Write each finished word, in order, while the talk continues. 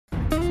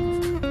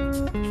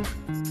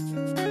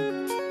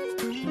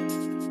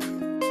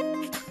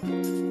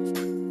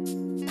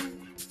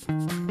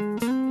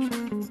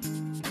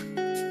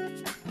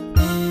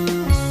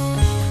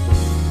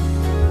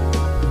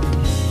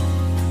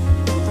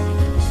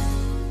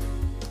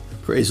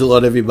Praise the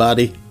Lord,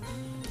 everybody.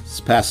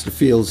 It's Pastor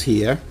Fields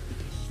here.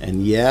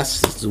 And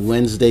yes, it's a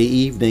Wednesday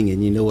evening,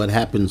 and you know what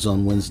happens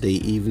on Wednesday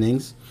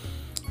evenings.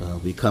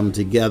 We come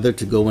together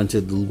to go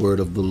into the word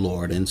of the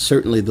Lord. And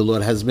certainly the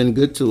Lord has been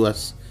good to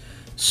us,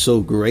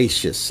 so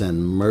gracious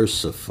and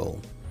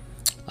merciful.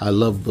 I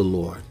love the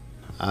Lord.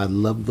 I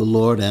love the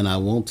Lord, and I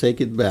won't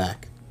take it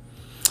back.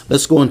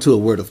 Let's go into a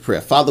word of prayer.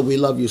 Father, we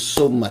love you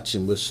so much,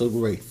 and we're so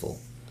grateful.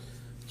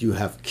 You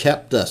have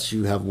kept us.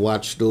 You have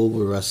watched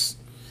over us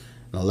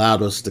and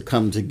allowed us to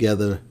come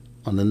together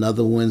on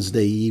another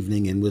Wednesday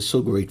evening, and we're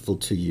so grateful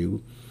to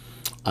you.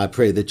 I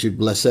pray that you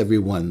bless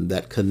everyone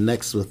that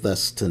connects with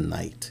us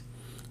tonight,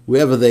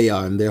 wherever they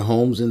are, in their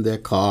homes, in their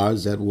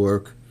cars, at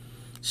work.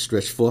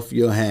 Stretch forth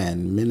your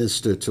hand,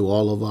 minister to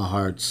all of our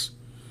hearts.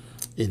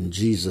 In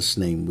Jesus'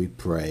 name we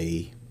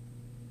pray.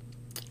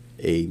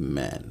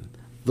 Amen.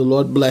 The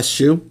Lord bless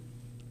you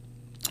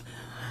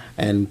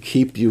and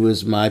keep you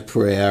is my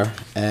prayer.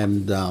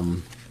 And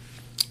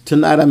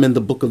tonight I'm in the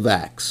book of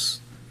Acts.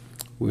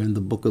 We're in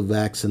the book of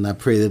Acts, and I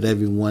pray that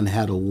everyone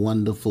had a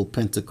wonderful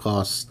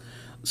Pentecost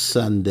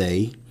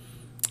Sunday.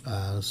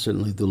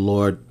 Certainly the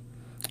Lord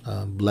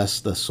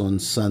blessed us on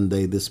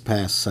Sunday, this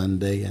past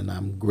Sunday, and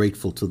I'm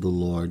grateful to the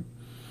Lord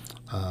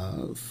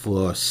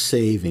for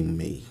saving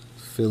me,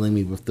 filling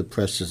me with the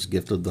precious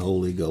gift of the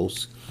Holy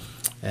Ghost.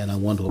 And I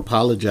want to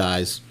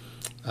apologize.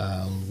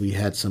 We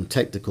had some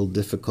technical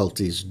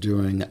difficulties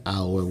during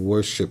our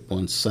worship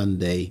on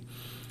Sunday,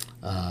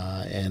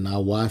 and our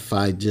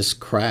Wi-Fi just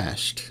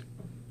crashed.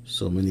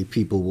 So many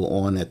people were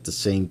on at the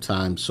same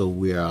time, so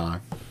we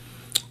are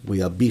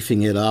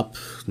beefing it up,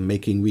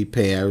 making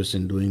repairs,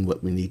 and doing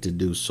what we need to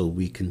do so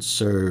we can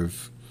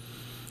serve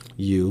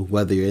you,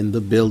 whether you're in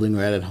the building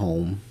or at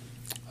home.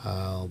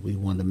 We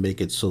want to make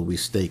it so we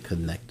stay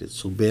connected.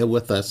 So bear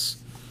with us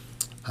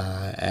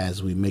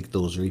as we make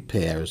those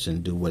repairs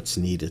and do what's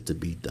needed to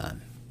be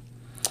done.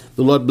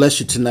 The Lord bless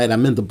you tonight.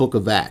 I'm in the book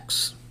of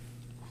Acts.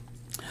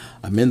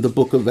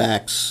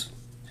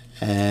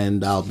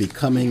 And I'll be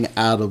coming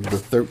out of the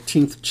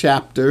 13th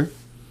chapter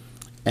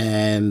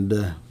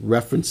and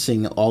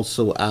referencing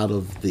also out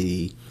of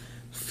the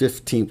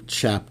 15th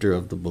chapter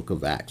of the book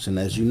of Acts. And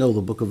as you know,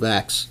 the book of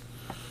Acts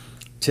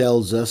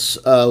tells us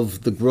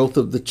of the growth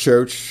of the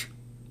church,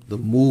 the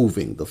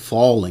moving, the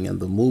falling,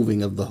 and the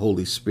moving of the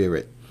Holy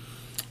Spirit.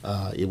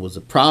 It was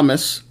a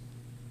promise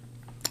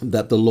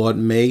that the Lord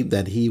made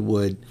that he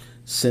would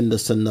send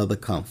us another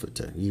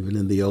comforter. Even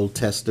in the Old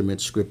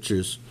Testament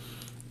scriptures,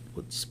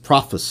 it's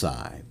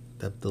prophesied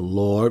that the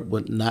Lord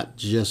would not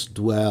just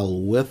dwell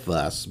with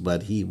us,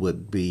 but he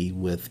would be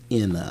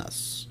within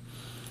us.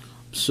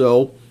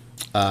 So,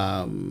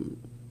 in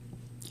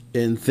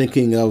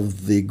thinking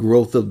of the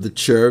growth of the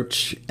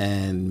church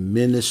and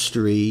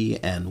ministry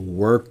and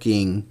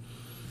working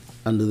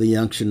under the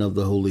unction of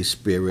the Holy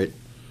Spirit,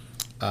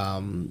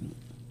 I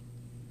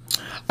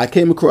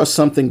came across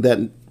something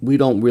that we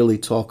don't really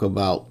talk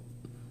about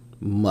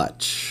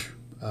much.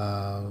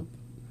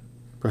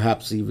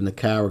 Perhaps even a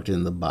character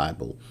in the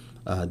Bible,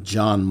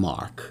 John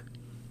Mark.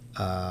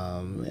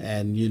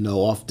 And, you know,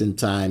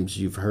 oftentimes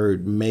you've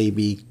heard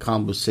maybe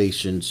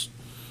conversations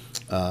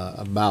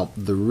about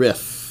the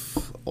rift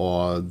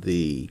or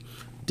the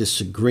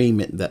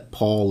disagreement that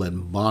Paul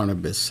and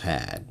Barnabas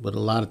had. But a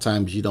lot of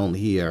times you don't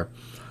hear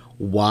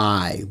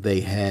why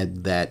they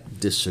had that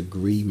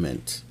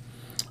disagreement.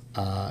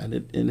 And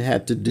it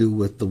had to do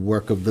with the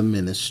work of the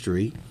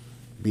ministry,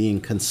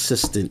 being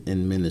consistent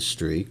in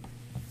ministry.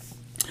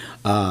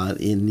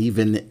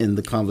 Even in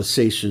the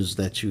conversations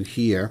that you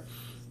hear,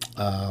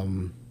 a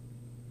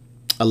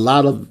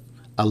lot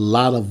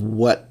of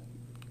what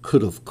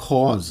could have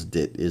caused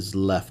it is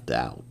left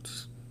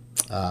out,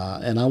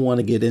 and I want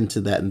to get into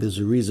that. And there's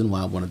a reason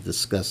why I want to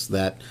discuss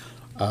that,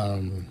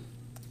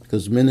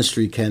 because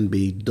ministry can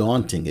be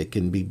daunting. It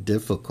can be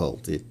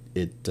difficult. It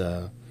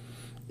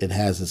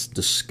has its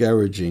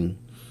discouraging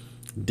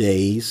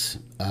days,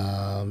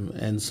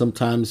 and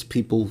sometimes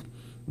people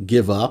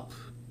give up.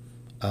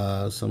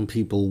 Some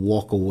people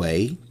walk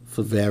away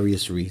for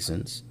various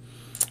reasons.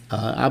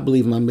 I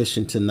believe my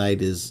mission tonight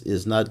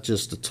is not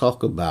just to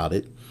talk about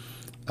it,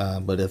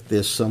 but if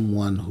there's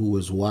someone who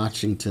is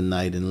watching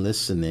tonight and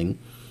listening,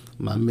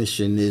 my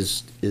mission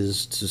is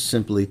to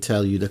simply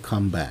tell you to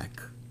come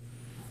back.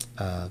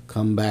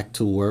 Come back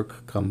to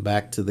work, come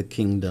back to the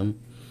kingdom,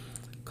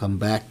 come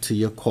back to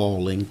your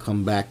calling,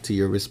 come back to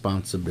your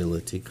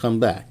responsibility, come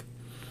back.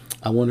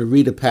 I want to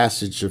read a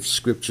passage of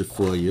scripture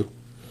for you.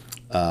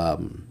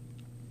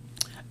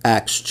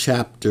 Acts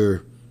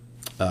chapter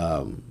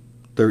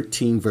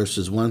 13,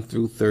 verses 1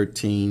 through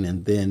 13,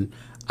 and then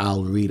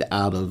I'll read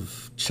out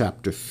of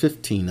chapter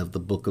 15 of the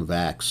book of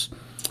Acts,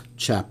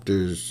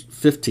 chapters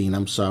 15,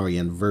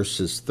 and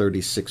verses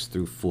 36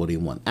 through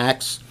 41.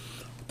 Acts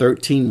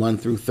 13, 1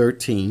 through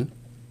 13.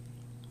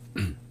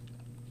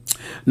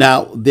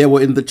 Now, there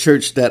were in the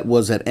church that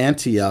was at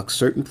Antioch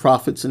certain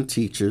prophets and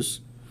teachers,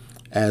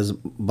 as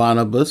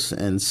Barnabas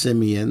and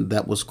Simeon,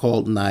 that was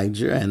called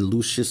Niger, and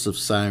Lucius of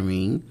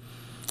Cyrene,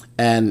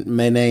 and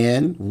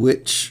Manaen,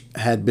 which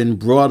had been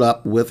brought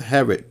up with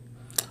Herod,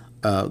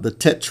 the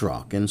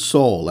Tetrarch and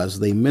Saul, as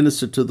they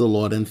ministered to the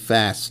Lord and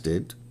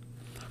fasted,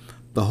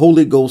 the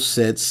Holy Ghost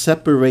said,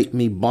 "Separate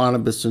me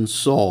Barnabas and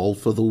Saul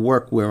for the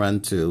work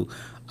whereunto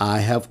I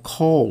have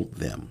called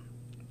them."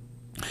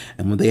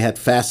 And when they had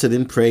fasted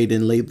and prayed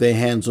and laid their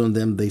hands on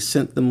them, they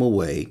sent them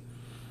away.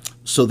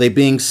 So they,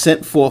 being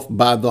sent forth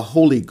by the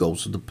Holy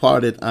Ghost,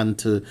 departed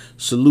unto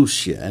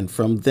Seleucia, and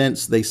from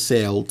thence they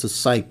sailed to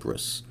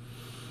Cyprus.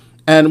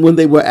 And when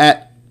they were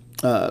at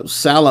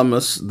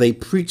Salamis, they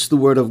preached the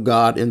word of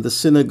God in the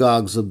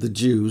synagogues of the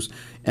Jews,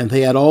 and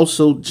they had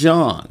also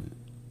John,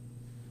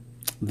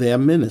 their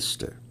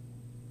minister.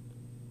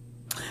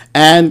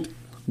 And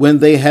when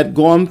they had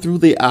gone through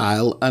the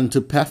isle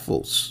unto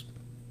Paphos,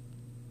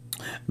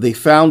 they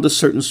found a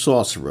certain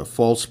sorcerer,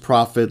 false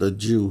prophet, a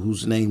Jew,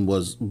 whose name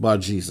was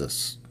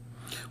Bar-Jesus,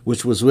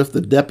 which was with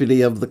the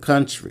deputy of the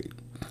country,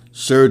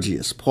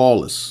 Sergius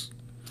Paulus,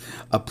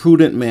 a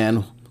prudent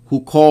man, who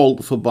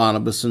called for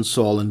Barnabas and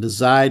Saul and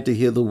desired to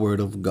hear the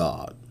word of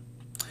God.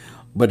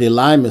 But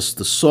Elymas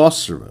the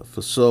sorcerer,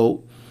 for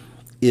so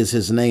is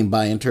his name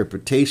by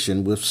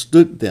interpretation,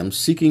 withstood them,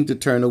 seeking to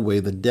turn away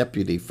the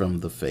deputy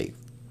from the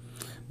faith.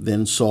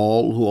 Then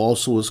Saul, who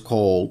also was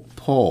called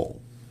Paul,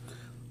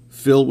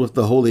 filled with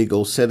the Holy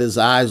Ghost, set his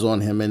eyes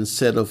on him and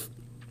said,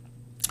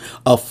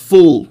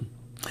 full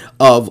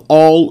of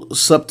all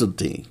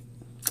subtlety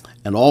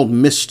and all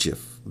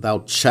mischief, thou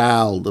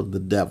child of the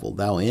devil,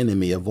 thou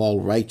enemy of all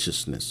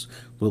righteousness,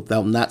 wilt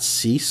thou not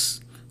cease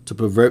to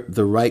pervert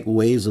the right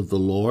ways of the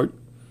Lord?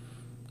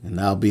 And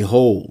now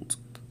behold,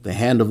 the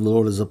hand of the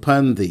Lord is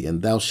upon thee,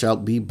 and thou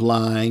shalt be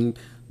blind,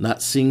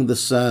 not seeing the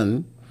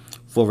sun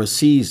for a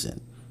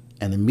season.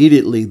 And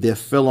immediately there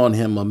fell on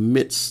him a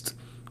mist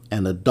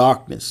and a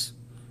darkness,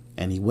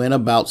 and he went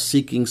about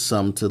seeking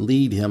some to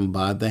lead him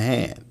by the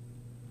hand.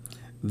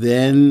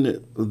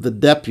 Then the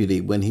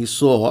deputy, when he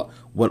saw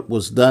what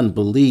was done,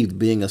 believed,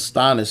 being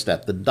astonished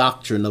at the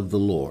doctrine of the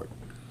Lord.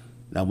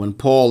 Now when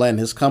Paul and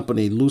his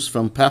company loosed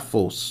from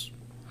Paphos,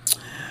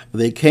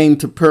 they came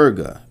to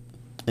Perga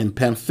in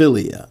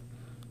Pamphylia,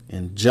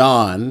 and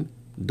John,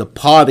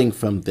 departing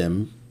from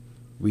them,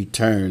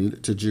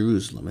 returned to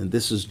Jerusalem. And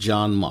this is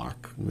John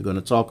Mark. We're going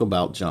to talk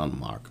about John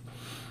Mark.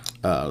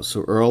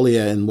 So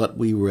earlier in what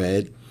we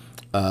read,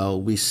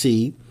 we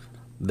see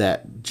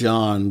that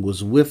John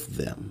was with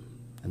them.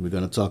 And we're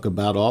going to talk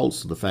about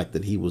also the fact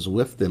that he was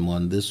with them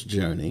on this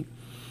journey.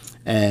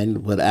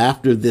 But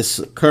after this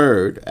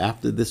occurred,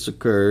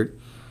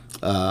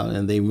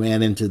 and they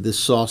ran into this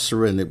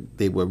sorcerer, and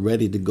they were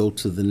ready to go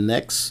to the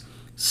next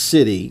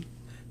city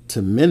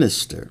to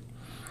minister.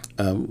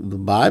 The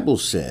Bible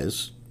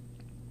says,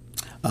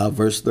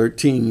 verse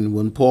 13,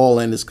 when Paul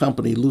and his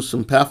company loosed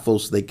from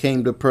Paphos, they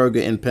came to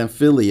Perga in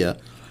Pamphylia,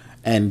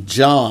 and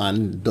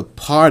John,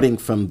 departing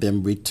from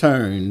them,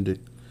 returned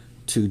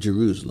to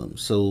Jerusalem.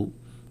 So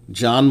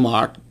John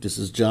Mark, this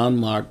is John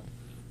Mark,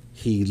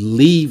 he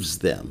leaves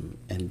them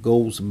and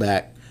goes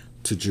back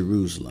to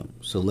Jerusalem.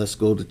 So let's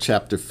go to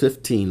chapter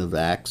 15 of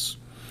Acts,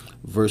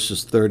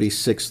 verses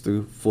 36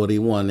 through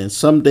 41. And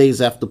some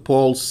days after,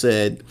 Paul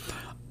said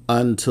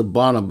unto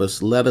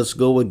Barnabas, "Let us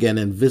go again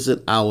and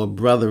visit our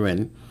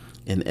brethren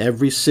in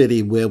every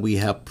city where we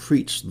have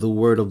preached the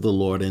word of the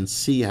Lord, and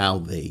see how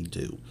they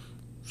do."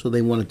 So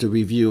they wanted to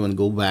review and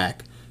go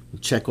back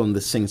and check on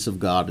the saints of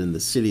God in the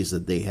cities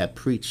that they had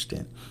preached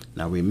in.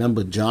 Now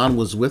remember, John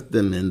was with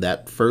them in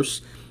that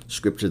first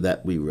scripture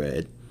that we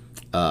read,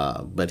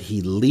 but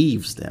he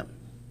leaves them.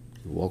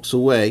 He walks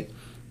away.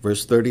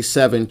 Verse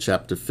 37,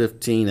 chapter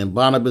 15, and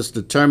Barnabas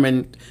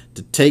determined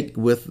to take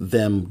with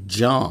them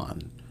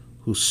John,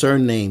 whose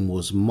surname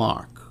was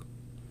Mark.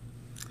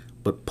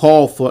 But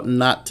Paul thought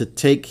not to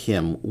take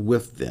him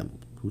with them,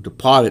 who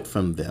departed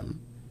from them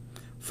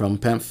from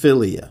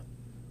Pamphylia,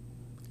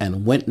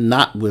 and went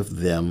not with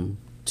them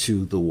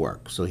to the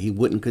work. So he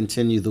wouldn't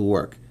continue the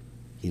work.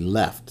 He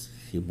left.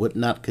 He would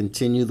not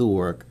continue the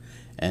work,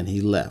 and he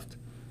left.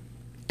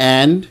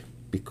 And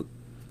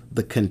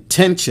the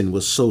contention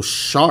was so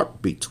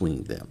sharp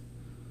between them,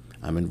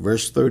 I'm in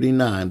verse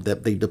 39,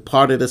 that they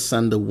departed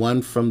asunder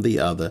one from the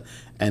other,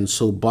 and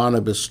so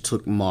Barnabas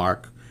took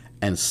Mark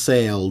and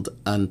sailed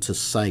unto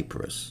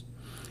Cyprus.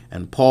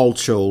 And Paul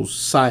chose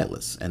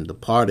Silas and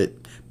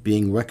departed,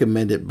 being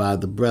recommended by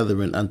the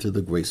brethren unto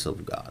the grace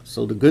of God.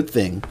 So the good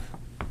thing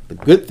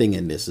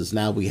in this is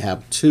now we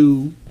have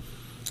two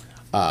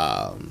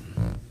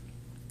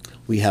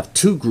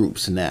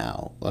groups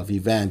now of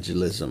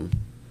evangelism.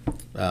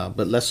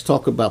 But let's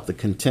talk about the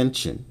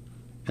contention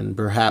and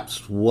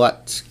perhaps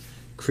what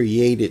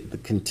created the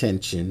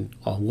contention,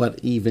 or what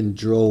even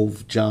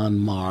drove John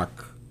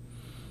Mark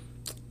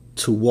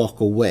to walk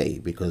away,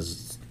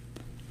 because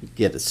you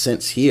get a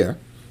sense here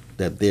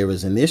that there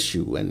is an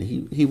issue, and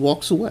he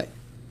walks away.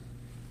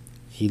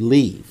 He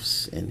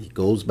leaves and he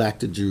goes back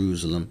to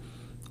Jerusalem.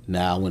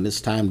 Now when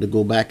it's time to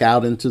go back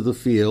out into the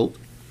field,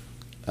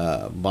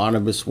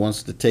 Barnabas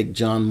wants to take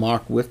John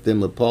Mark with them,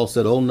 but Paul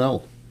said, "Oh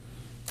no,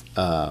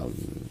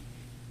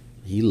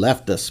 he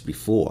left us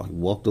before. He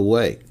walked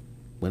away,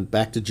 went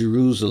back to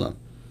Jerusalem."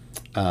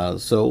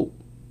 So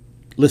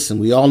Listen,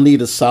 we all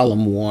need a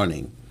solemn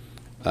warning.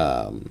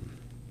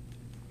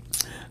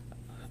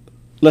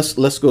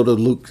 Let's go to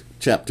Luke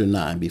chapter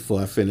 9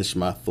 before I finish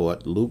my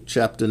thought. Luke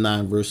chapter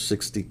 9, verse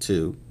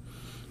 62.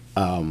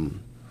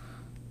 And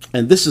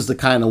this is the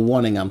kind of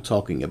warning I'm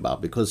talking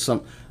about, because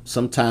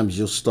sometimes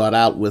you'll start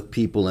out with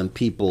people, and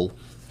people,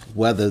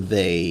 whether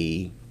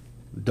they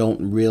don't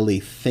really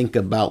think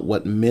about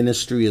what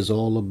ministry is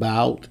all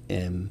about,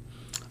 and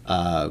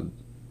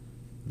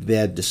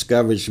their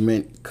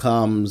discouragement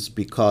comes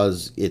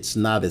because it's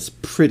not as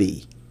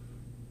pretty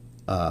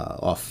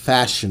or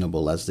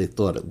fashionable as they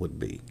thought it would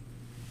be.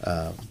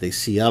 They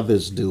see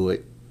others do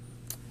it,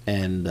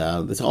 and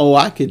they say, "Oh,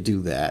 I could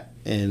do that."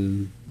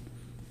 And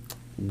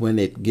when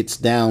it gets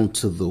down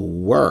to the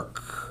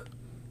work,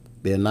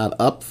 they're not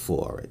up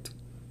for it.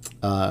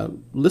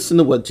 Listen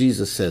to what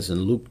Jesus says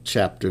in Luke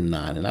chapter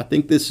 9. And I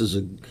think this is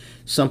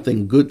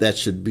something good that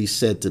should be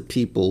said to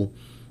people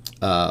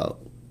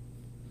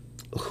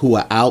who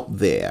are out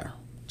there,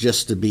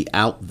 just to be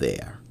out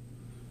there,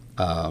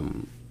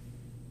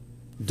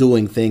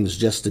 doing things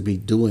just to be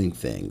doing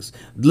things.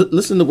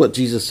 Listen to what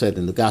Jesus said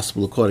in the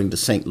Gospel according to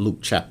St. Luke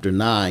chapter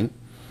 9,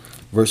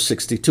 verse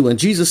 62. And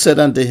Jesus said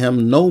unto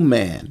him, No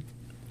man,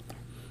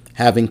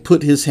 having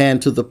put his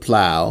hand to the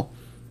plow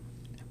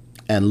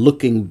and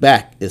looking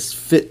back, is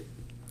fit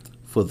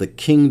for the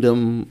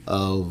kingdom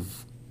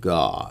of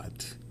God.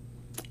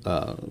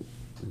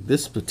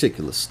 This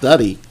particular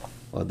study,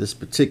 or this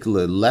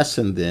particular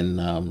lesson,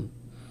 then,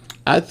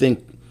 I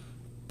think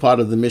part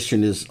of the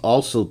mission is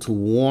also to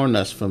warn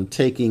us from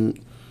taking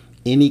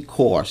any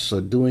course or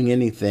doing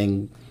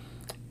anything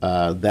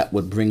that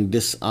would bring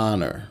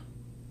dishonor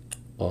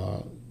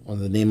or on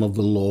the name of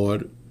the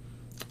Lord,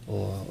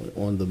 or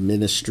on the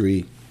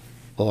ministry,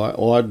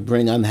 or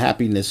bring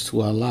unhappiness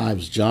to our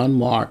lives. John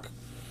Mark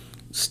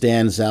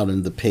stands out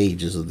in the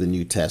pages of the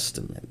New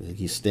Testament.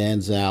 He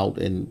stands out,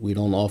 and we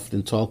don't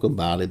often talk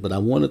about it, but I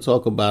want to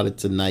talk about it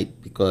tonight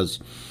because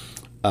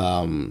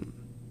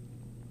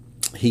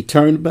he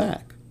turned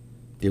back.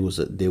 There was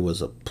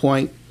a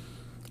point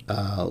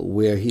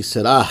where he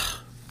said,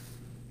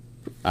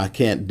 I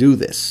can't do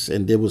this.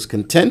 And there was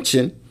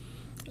contention,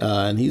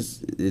 and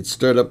it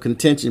stirred up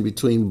contention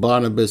between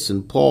Barnabas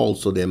and Paul.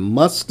 So there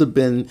must have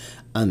been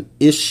an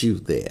issue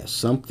there,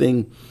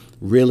 something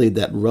really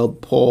that rubbed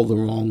Paul the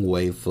wrong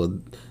way for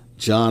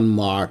John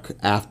Mark.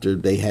 After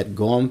they had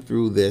gone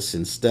through this,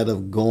 instead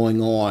of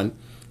going on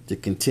to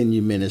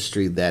continue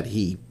ministry, that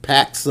he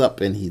packs up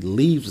and he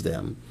leaves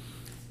them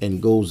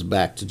and goes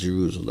back to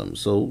Jerusalem.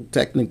 So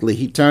technically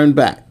he turned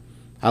back.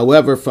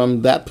 However,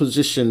 from that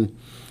position,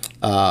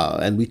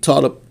 and we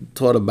taught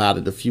about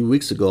it a few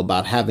weeks ago,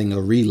 about having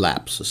a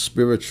relapse, a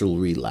spiritual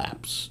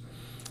relapse.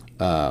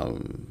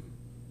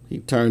 He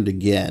turned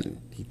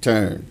again. He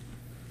turned.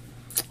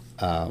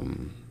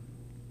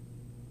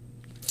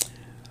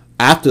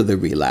 After the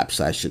relapse,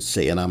 I should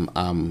say, and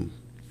I'm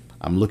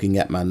looking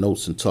at my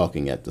notes and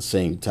talking at the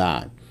same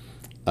time.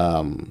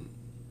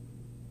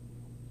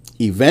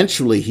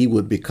 Eventually, he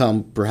would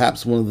become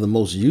perhaps one of the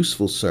most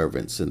useful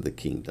servants in the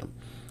kingdom.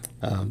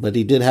 But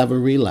he did have a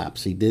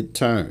relapse. He did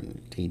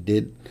turn. He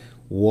did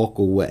walk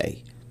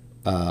away.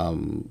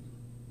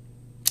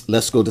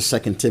 Let's go to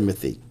 2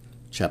 Timothy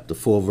chapter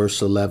 4,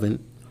 verse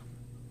 11.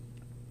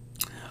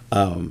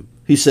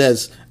 He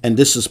says, and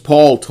this is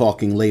Paul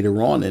talking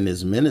later on in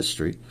his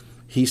ministry.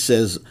 He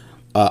says,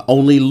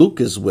 only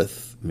Luke is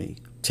with me.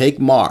 Take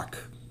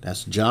Mark,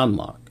 that's John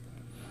Mark,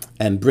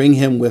 and bring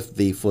him with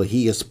thee, for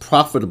he is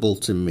profitable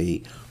to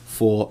me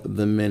for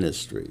the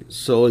ministry.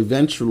 So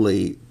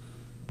eventually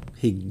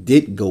he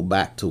did go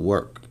back to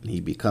work. He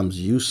becomes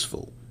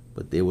useful.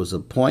 But there was a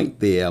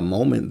point there, a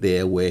moment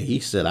there, where he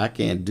said, I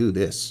can't do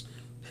this.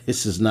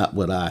 This is not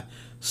what I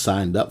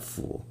signed up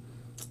for.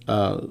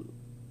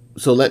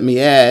 So let me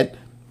add,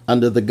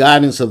 under the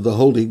guidance of the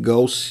Holy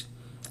Ghost,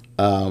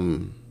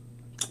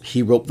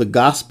 he wrote the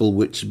gospel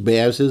which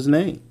bears his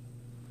name.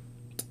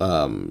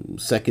 2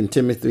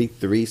 Timothy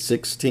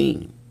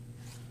 3:16.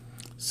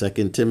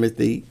 2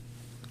 Timothy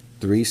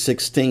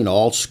 3:16.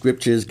 All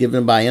scripture is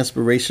given by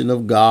inspiration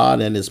of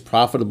God and is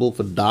profitable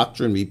for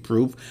doctrine,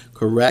 reproof,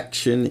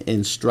 correction,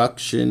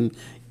 instruction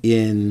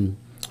in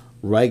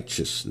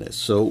righteousness.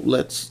 So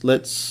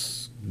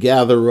let's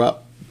gather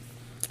up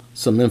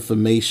some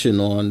information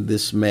on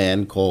this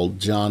man called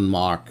John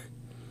Mark.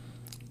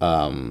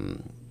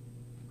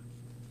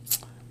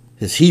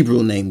 His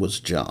Hebrew name was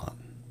John.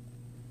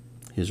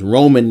 His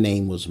Roman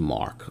name was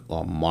Mark,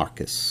 or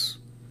Marcus.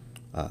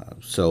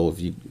 So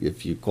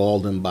if you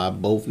called him by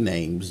both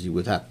names, you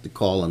would have to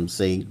call him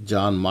St.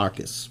 John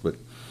Marcus. But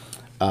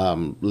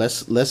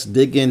let's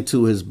dig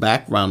into his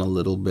background a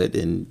little bit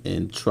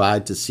and try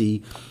to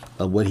see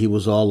what he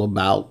was all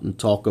about and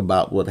talk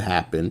about what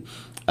happened.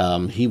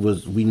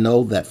 We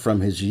know that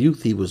from his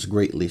youth he was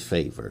greatly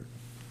favored.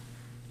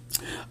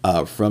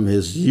 From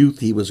his youth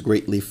he was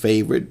greatly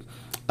favored.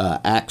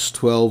 Acts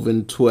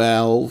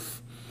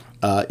 12:12.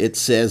 It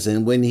says,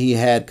 and when he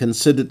had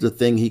considered the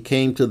thing, he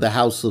came to the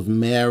house of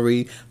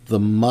Mary, the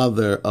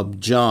mother of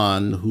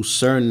John, whose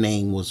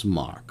surname was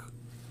Mark.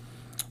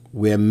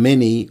 where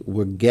many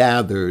were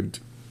gathered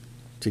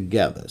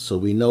together. So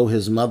we know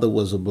his mother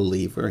was a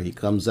believer. He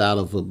comes out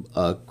of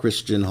a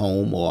Christian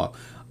home, or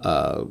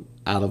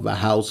out of a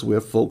house where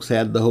folks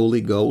had the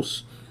Holy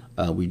Ghost.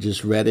 We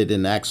just read it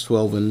in Acts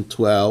 12 and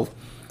 12.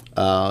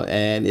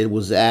 And it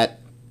was at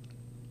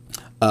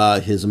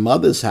his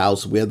mother's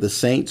house where the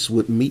saints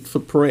would meet for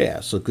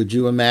prayer. So could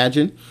you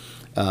imagine?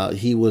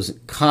 He was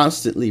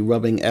constantly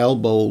rubbing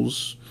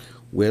elbows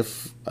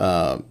with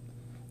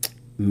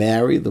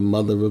Mary, the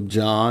mother of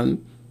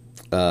John,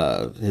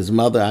 his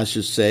mother, I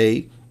should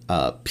say,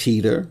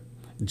 Peter,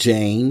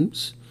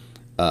 James,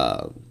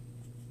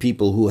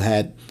 people who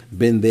had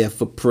been there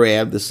for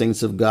prayer, the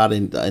saints of God,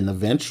 and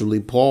eventually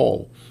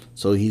Paul.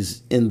 So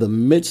he's in the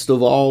midst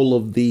of all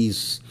of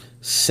these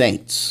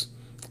saints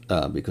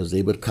because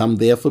they would come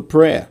there for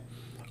prayer.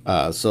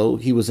 So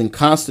he was in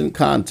constant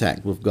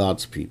contact with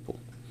God's people.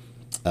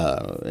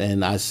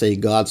 And I say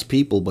God's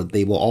people, but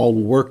they were all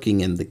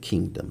working in the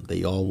kingdom.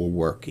 They all were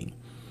working.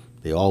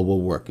 They all were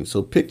working.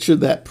 So picture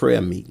that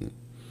prayer meeting.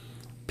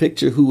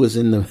 Picture who was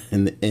in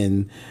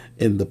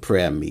the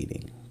prayer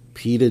meeting.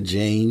 Peter,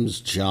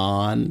 James,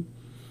 John,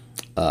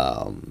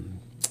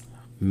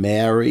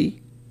 Mary,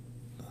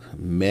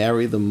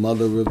 the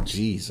mother of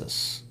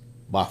Jesus,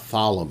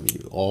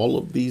 Bartholomew, all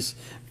of these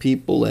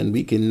people, and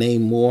we can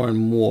name more and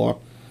more.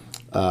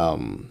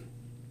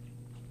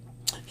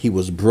 He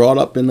was brought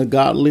up in a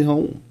godly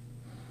home.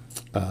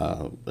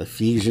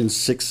 Ephesians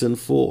 6 and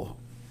 4.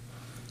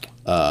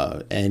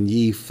 And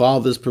ye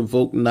fathers,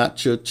 provoke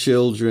not your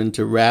children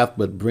to wrath,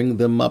 but bring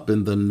them up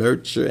in the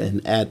nurture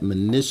and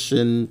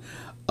admonition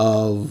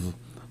of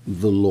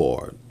the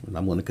Lord. And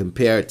I'm going to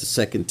compare it to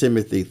 2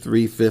 Timothy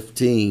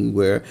 3:15,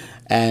 where,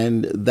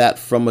 and that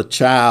from a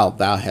child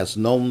thou hast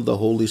known the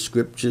holy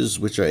scriptures,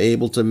 which are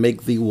able to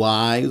make thee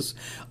wise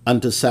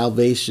unto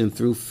salvation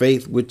through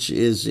faith which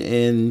is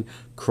in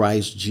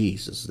Christ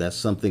Jesus. That's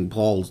something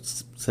Paul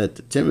said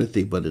to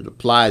Timothy, but it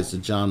applies to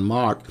John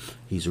Mark.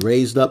 He's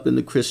raised up in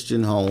the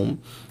Christian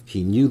home.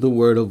 He knew the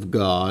word of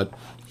God.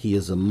 He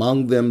is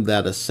among them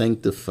that are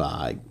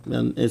sanctified.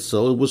 And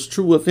so it was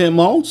true of him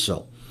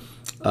also.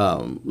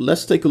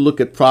 Let's take a look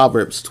at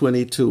Proverbs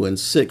 22 and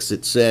 6.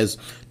 It says,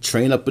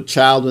 train up a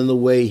child in the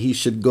way he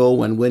should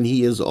go, and when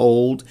he is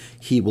old,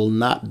 he will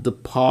not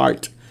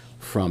depart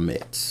from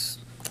it.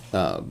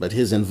 But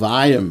his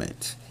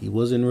environment, he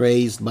wasn't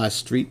raised by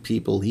street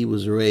people. He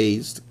was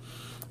raised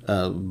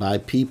by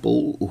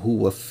people who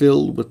were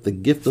filled with the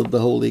gift of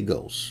the Holy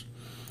Ghost,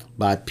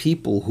 by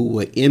people who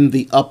were in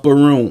the upper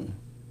room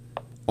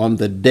on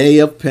the day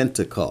of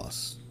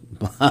Pentecost.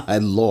 My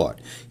Lord,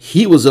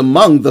 he was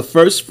among the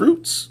first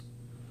fruits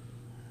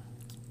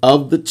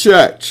of the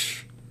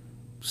church.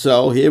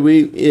 So here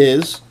he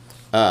is.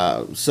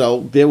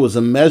 So there was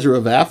a measure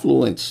of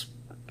affluence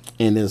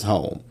in his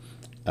home.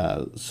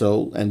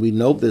 And we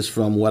know this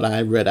from what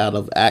I read out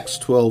of Acts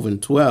 12 and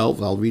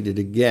 12. I'll read it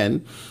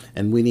again.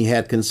 And when he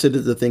had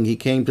considered the thing, he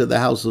came to the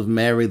house of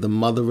Mary, the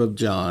mother of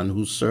John,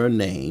 whose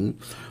surname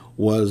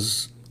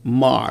was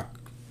Mark.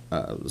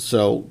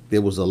 So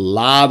there was a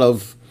lot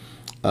of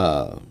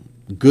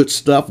good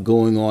stuff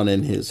going on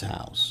in his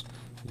house.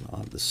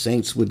 The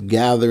saints would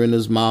gather in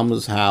his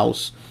mama's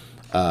house.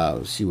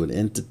 She would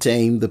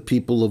entertain the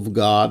people of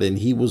God, and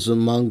he was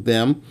among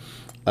them.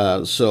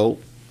 So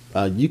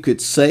you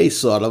could say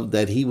sort of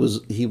that he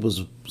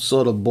was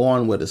sort of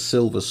born with a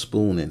silver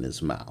spoon in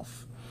his mouth.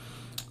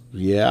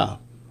 Yeah.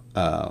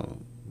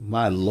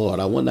 My Lord,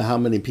 I wonder how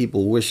many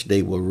people wish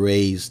they were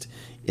raised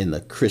in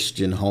a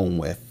Christian home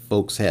where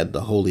folks had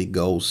the Holy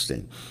Ghost.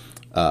 And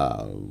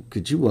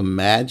could you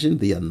imagine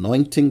the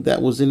anointing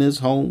that was in his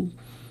home?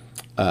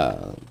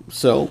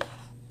 So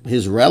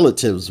his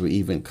relatives were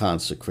even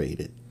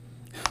consecrated.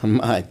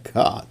 My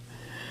God.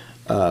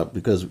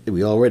 Because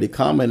we already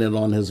commented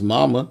on his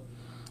mama.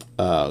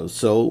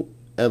 So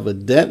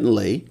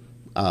evidently,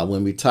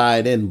 when we tie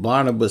it in,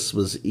 Barnabas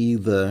was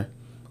either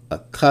a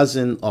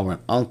cousin or an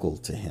uncle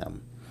to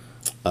him.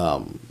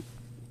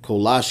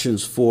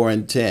 Colossians 4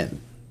 and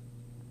 10.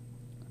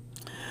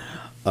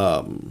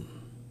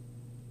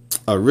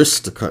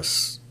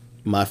 Aristarchus,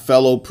 my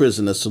fellow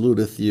prisoner,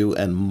 saluteth you,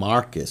 and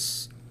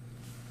Marcus,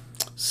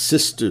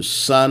 sister's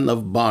son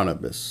of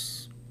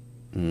Barnabas,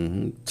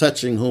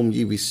 touching whom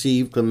ye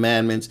receive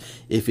commandments.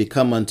 If he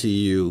come unto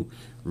you,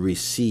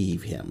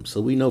 receive him. So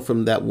we know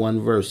from that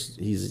one verse,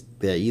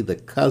 they're either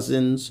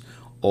cousins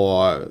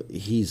or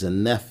he's a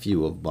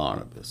nephew of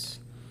Barnabas.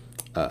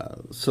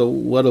 So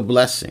what a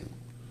blessing.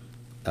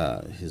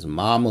 His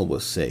mama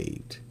was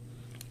saved.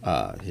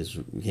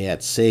 He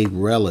had saved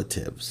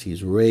relatives.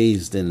 He's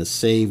raised in a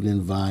saved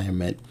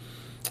environment.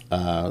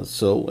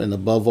 And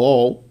above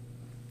all,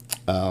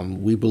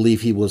 we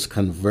believe he was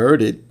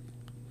converted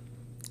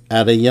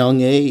at a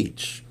young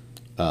age.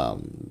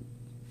 1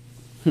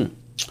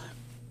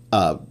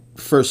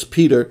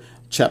 Peter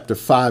chapter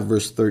 5,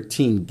 verse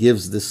 13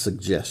 gives this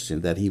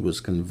suggestion that he was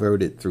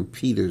converted through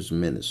Peter's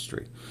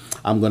ministry.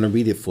 I'm going to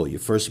read it for you.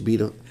 1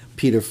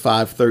 Peter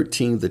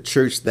 5:13, the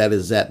church that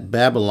is at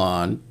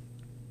Babylon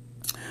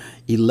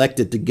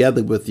elected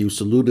together with you,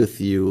 saluteth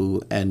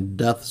you, and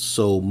doth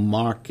so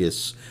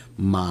Marcus,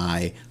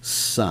 my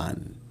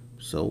son.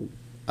 So,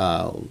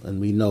 and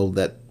we know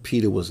that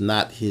Peter was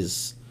not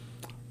his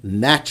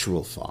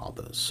natural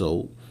father.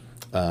 So,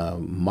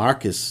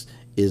 Marcus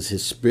is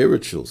his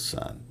spiritual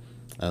son.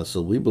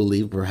 So we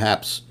believe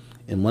perhaps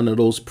in one of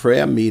those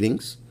prayer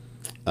meetings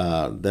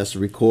that's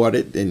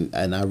recorded,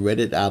 and I read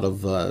it out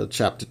of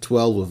chapter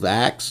 12 of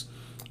Acts,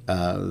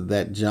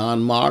 that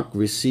John Mark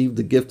received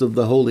the gift of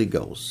the Holy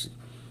Ghost,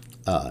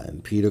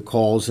 and Peter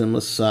calls him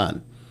a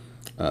son.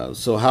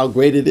 So how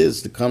great it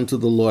is to come to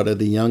the Lord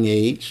at a young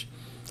age,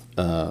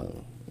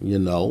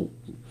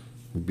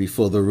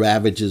 before the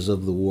ravages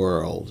of the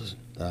world.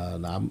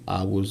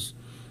 I was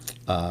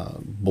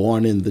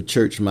born in the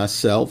church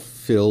myself,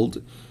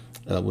 filled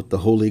with the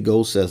Holy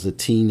Ghost as a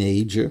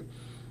teenager.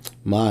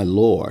 My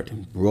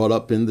Lord, brought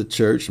up in the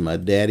church. My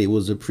daddy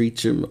was a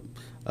preacher,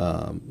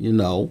 but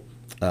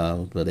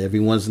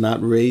everyone's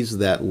not raised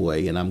that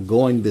way. And I'm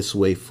going this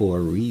way for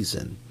a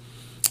reason.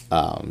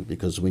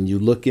 Because when you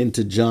look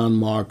into John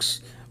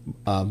Mark's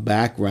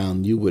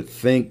background, you would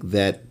think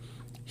that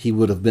he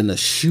would have been a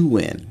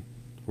shoo-in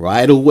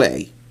right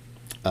away.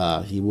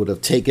 He would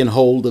have taken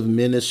hold of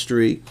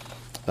ministry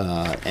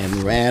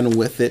and ran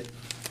with it.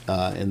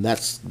 And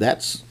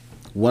that's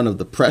one of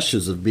the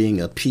pressures of being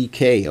a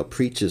PK, a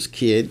preacher's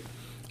kid,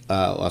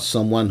 or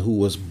someone who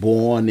was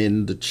born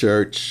in the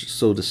church,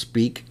 so to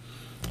speak,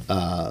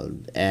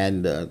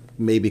 and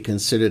maybe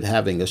considered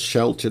having a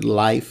sheltered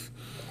life.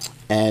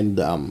 And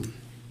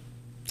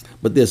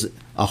but there's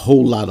a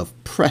whole lot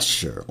of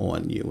pressure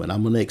on you, and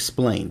I'm going to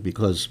explain,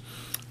 because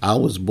I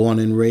was born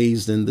and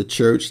raised in the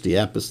church, the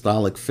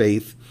apostolic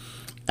faith,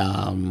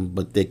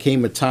 but there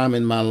came a time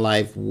in my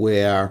life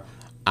where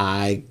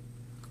I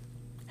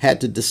had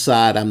to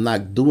decide I'm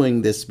not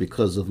doing this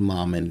because of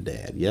mom and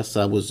dad. Yes,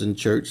 I was in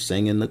church,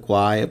 sang in the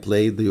choir,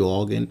 played the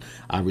organ.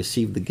 I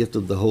received the gift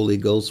of the Holy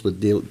Ghost,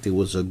 but there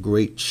was a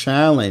great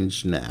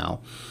challenge now.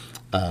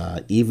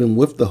 Even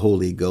with the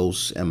Holy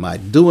Ghost, am I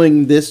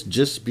doing this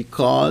just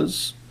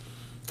because?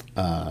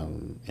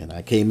 And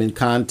I came in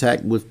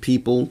contact with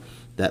people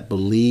that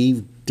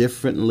believe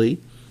differently.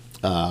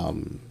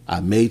 I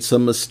made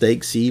some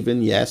mistakes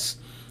even, yes,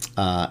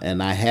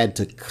 and I had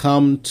to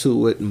come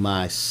to it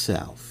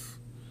myself.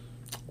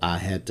 I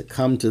had to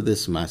come to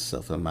this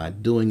myself. Am I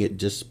doing it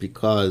just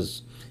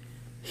because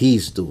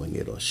he's doing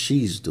it or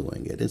she's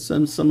doing it?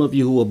 And some of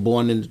you who were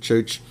born in the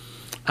church,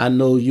 I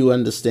know you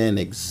understand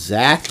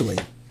exactly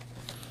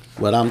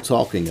what I'm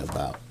talking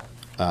about.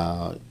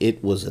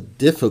 It was a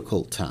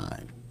difficult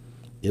time.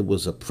 It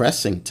was a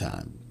pressing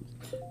time.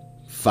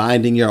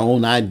 Finding your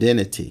own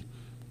identity.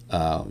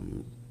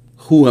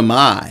 Who am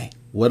I?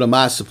 What am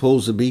I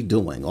supposed to be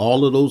doing?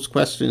 All of those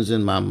questions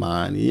in my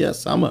mind.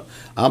 Yes, I'm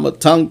a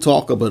tongue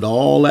talker, but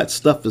all that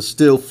stuff is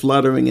still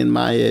fluttering in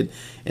my head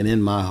and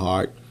in my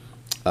heart.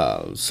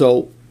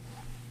 So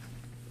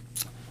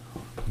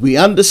we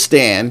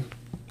understand,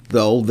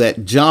 though,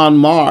 that John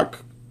Mark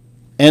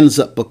ends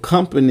up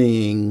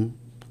accompanying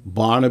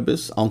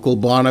Barnabas, Uncle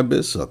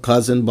Barnabas or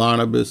Cousin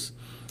Barnabas,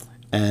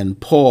 and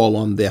Paul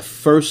on their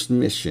first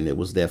mission. It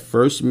was their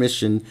first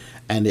mission,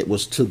 and it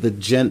was to the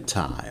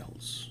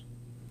Gentiles.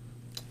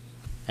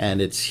 And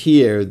it's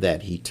here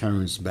that he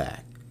turns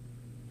back.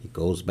 He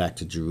goes back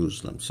to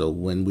Jerusalem. So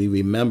when we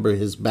remember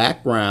his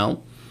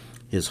background,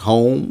 his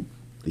home,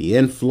 the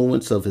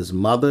influence of his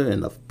mother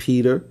and of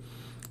Peter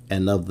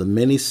and of the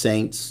many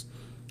saints,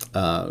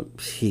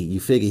 you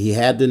figure he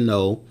had to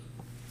know.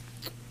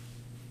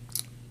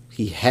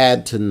 He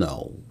had to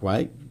know,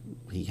 right?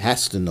 He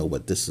has to know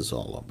what this is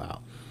all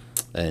about.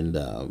 And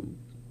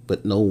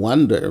but no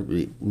wonder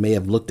it may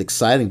have looked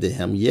exciting to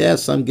him.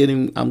 Yes, I'm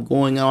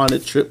going on a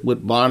trip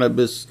with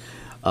Barnabas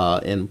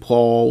and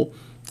Paul,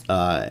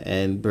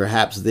 and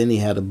perhaps then he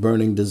had a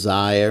burning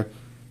desire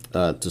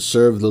to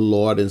serve the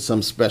Lord in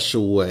some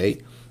special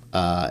way,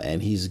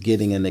 and he's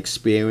getting an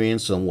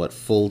experience on what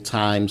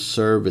full-time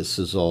service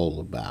is all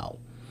about.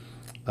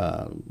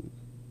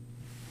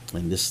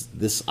 And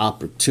this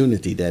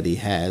opportunity that he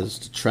has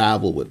to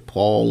travel with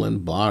Paul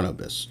and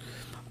Barnabas.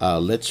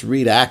 Let's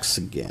read Acts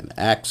again.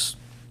 Acts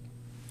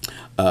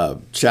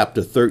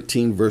chapter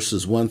 13,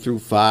 verses 1 through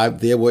 5.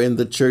 There were in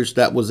the church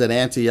that was at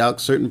Antioch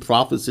certain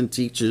prophets and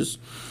teachers,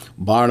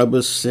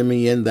 Barnabas,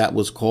 Simeon, that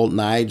was called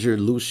Niger,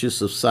 Lucius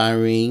of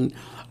Cyrene,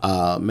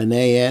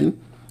 Manaen,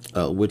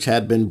 which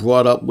had been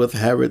brought up with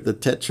Herod the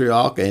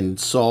Tetrarch, and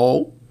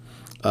Saul,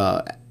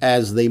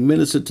 as they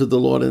ministered to the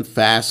Lord and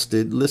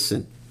fasted.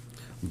 Listen,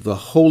 the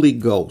Holy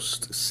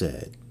Ghost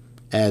said,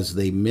 as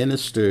they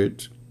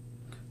ministered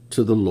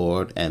to the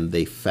Lord and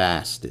they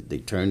fasted, they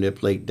turned their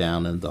plate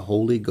down, and the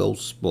Holy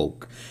Ghost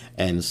spoke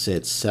and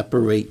said,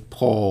 separate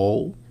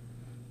Paul,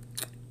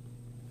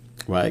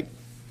 right?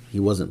 He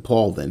wasn't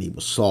Paul then, he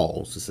was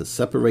Saul. So it says,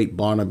 separate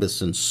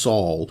Barnabas and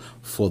Saul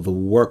for the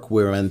work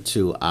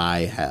whereunto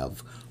I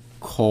have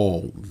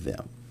called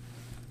them.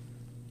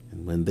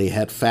 And when they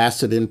had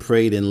fasted and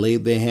prayed and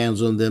laid their hands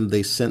on them,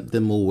 they sent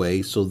them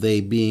away. So they,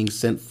 being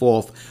sent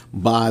forth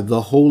by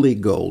the Holy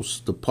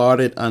Ghost,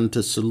 departed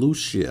unto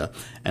Seleucia,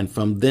 and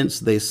from thence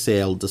they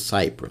sailed to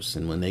Cyprus.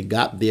 And when they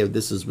got there,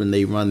 this is when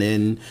they run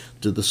in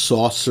to the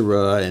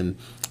sorcerer. And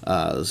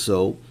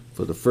so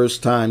for the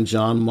first time,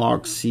 John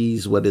Mark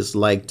sees what it's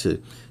like to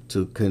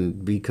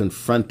be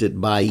confronted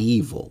by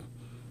evil.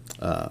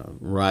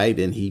 Right,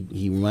 and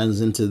he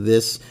runs into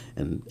this,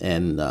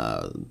 and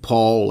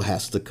Paul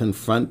has to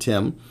confront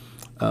him.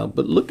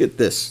 But look at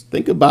this.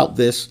 Think about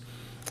this,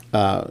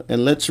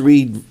 and let's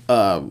read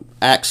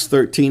Acts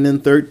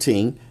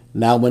 13:13.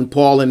 Now, when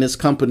Paul and his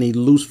company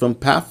loosed from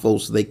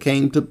Paphos, they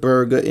came to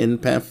Perga in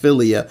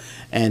Pamphylia,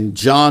 and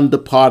John,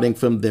 departing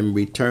from them,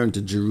 returned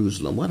to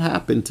Jerusalem. What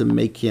happened to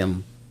make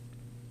him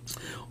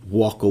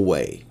walk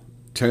away,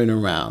 turn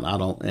around?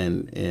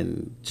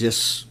 And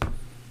just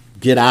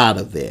get out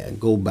of there and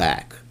go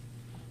back.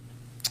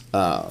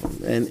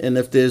 And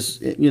if there's,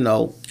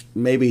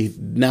 maybe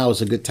now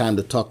is a good time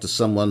to talk to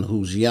someone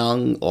who's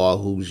young, or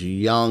who's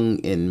young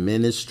in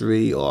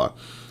ministry, or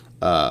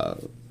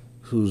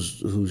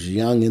who's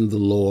young in the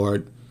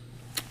Lord.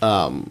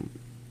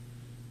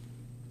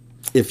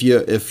 If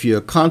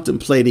you're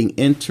contemplating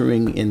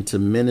entering into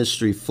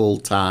ministry full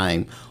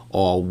time,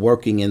 or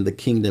working in the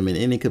kingdom in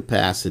any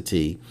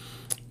capacity,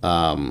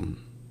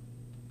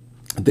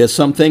 there's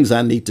some things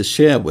I need to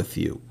share with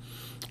you.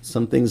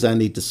 Some things I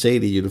need to say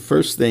to you. The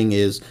first thing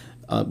is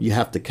you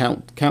have to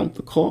count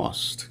the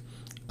cost.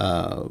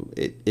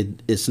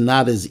 It's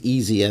not as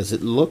easy as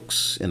it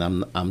looks, and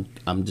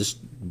I'm just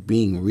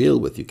being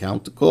real with you.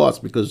 Count the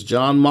cost, because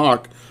John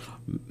Mark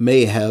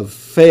may have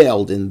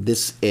failed in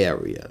this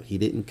area. He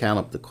didn't count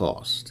up the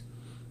cost.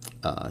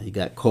 He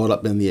got caught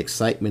up in the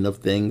excitement of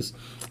things.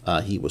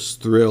 He was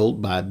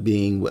thrilled by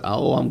being with,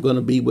 I'm going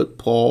to be with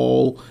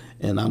Paul,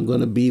 and I'm going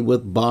to be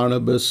with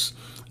Barnabas.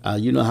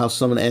 You know how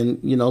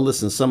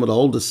listen, some of the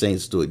older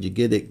saints do it. You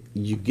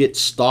get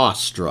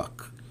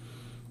starstruck,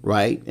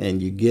 right? And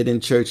you get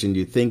in church and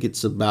you think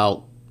it's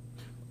about,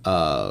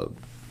 how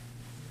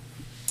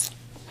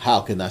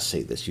can I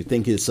say this? You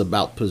think it's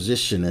about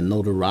position and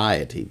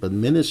notoriety. But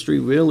ministry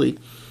really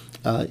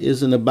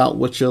isn't about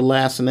what your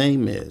last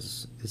name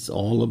is. It's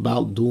all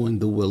about doing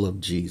the will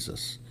of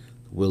Jesus,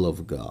 the will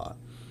of God.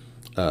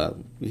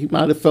 He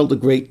might have felt a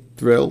great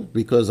thrill,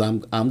 because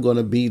I'm going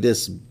to be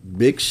this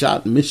big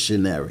shot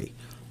missionary.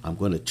 I'm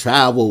going to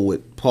travel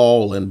with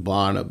Paul and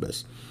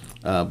Barnabas.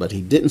 But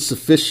he didn't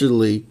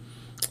sufficiently,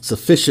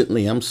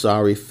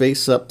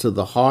 face up to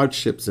the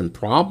hardships and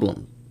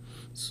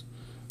problems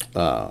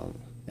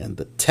and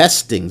the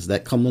testings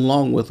that come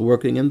along with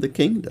working in the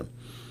kingdom.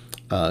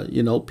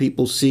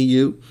 People see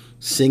you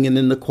singing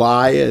in the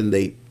choir, and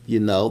they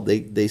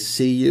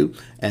see you,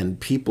 and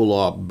people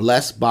are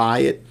blessed by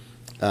it.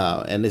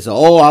 And they say,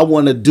 I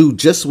want to do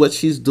just what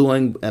she's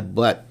doing,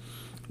 but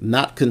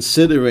not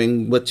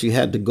considering what you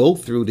had to go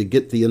through to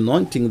get the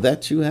anointing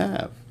that you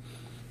have.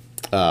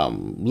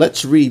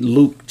 Let's read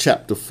Luke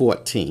chapter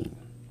 14.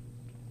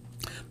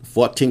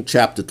 14th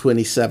chapter,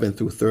 27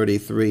 through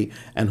 33.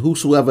 And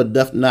whosoever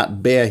doth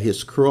not bear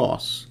his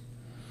cross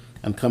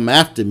and come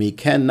after me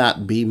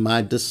cannot be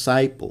my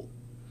disciple.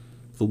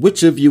 For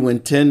which of you,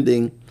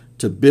 intending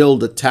to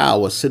build a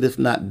tower, sitteth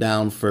not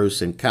down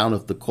first and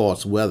counteth the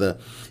cost, whether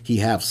he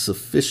have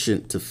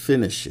sufficient to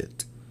finish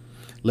it?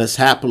 Lest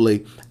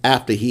haply,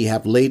 after he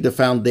have laid the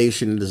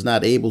foundation and is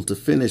not able to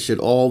finish it,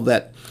 all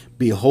that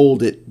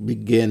behold it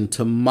begin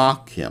to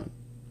mock him,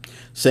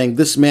 saying,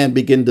 This man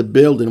began to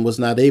build and was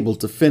not able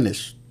to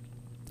finish.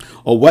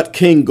 Or what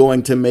king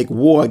going to make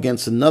war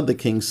against another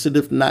king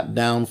sitteth not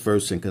down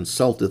first and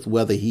consulteth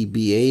whether he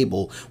be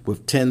able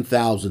with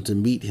 10,000 to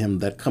meet him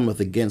that cometh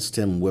against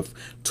him with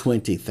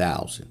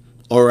 20,000?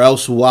 Or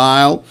else,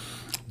 while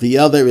the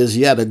other is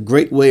yet a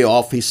great way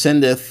off, he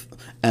sendeth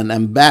an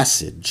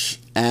ambassage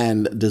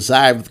and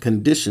desireth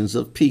conditions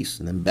of peace.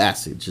 An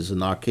ambassage is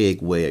an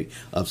archaic way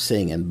of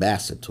saying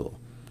ambassador.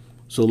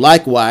 So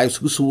likewise,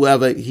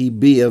 whosoever he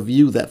be of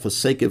you that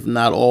forsaketh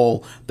not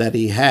all that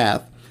he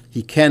hath,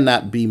 he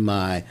cannot be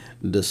my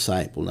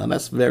disciple. Now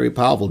that's very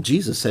powerful.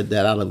 Jesus said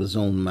that out of his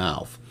own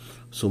mouth.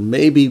 So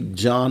maybe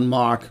John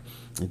Mark,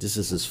 this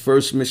is his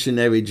first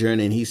missionary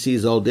journey, and he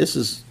sees, this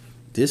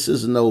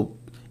is no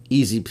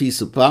easy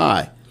piece of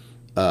pie.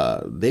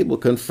 They were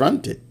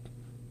confronted.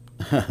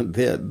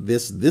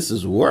 This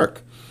is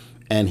work,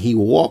 and he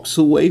walks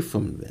away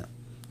from them.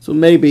 So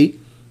maybe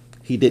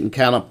he didn't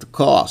count up the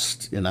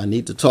cost. And I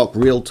need to talk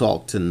real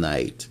talk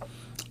tonight.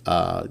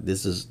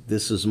 This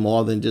is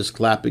more than just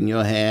clapping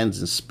your hands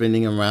and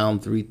spinning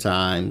around 3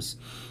 times.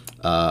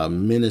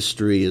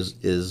 Ministry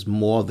is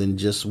more than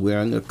just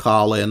wearing a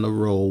collar and a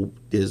robe.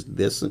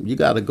 You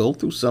got to go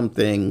through some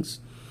things,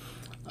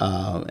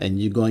 and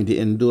you're going to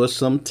endure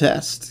some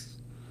tests.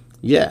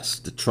 Yes,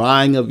 the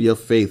trying of your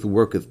faith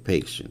worketh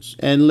patience.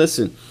 And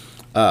listen,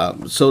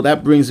 so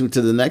that brings me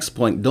to the next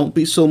point. Don't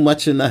be so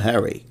much in a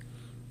hurry.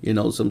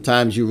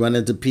 Sometimes you run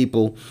into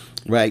people,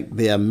 right?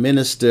 They're a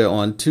minister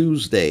on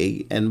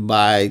Tuesday, and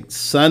by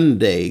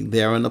Sunday,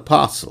 they're an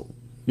apostle.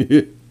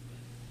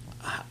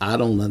 I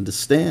don't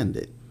understand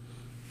it.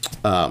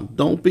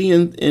 Don't be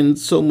in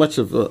so much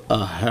of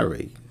a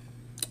hurry.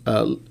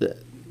 Uh,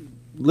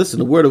 Listen,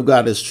 the word of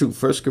God is true.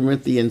 1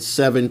 Corinthians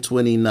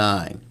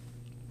 7:29.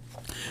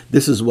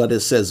 This is what it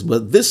says.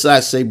 But this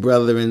I say,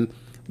 brethren,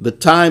 the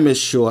time is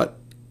short.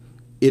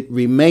 It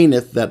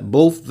remaineth that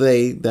both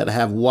they that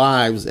have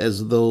wives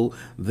as though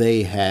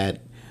they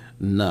had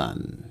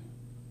none.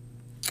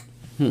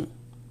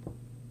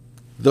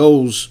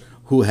 Those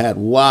who had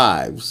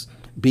wives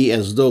be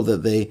as though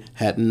that they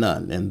had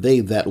none, and they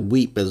that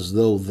weep as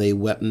though they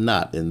wept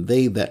not, and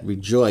they that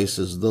rejoice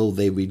as though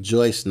they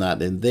rejoice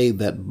not, and they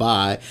that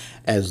buy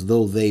as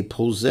though they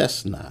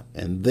possess not,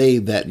 and they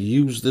that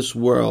use this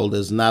world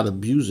as not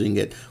abusing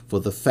it,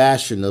 for the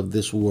fashion of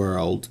this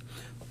world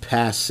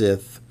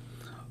passeth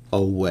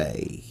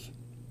away.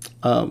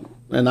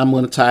 And I'm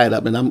going to tie it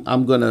up, and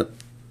I'm going to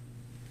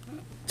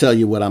tell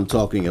you what I'm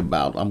talking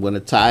about. I'm going to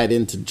tie it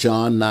into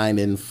John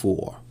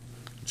 9:4.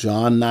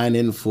 John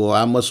 9:4.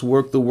 I must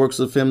work the works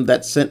of him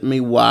that sent me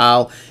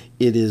while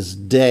it is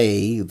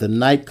day. The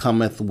night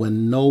cometh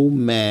when no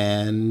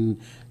man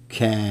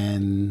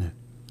can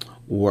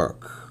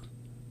work.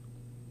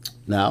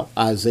 Now,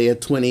 Isaiah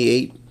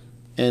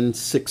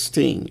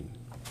 28:16.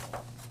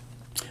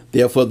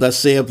 Therefore, thus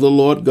saith the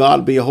Lord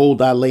God,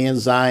 behold, I lay in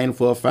Zion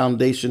for a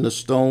foundation, a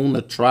stone,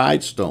 a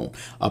tried stone,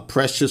 a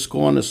precious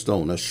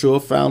cornerstone, a sure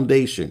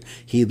foundation.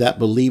 He that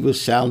believeth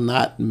shall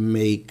not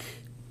make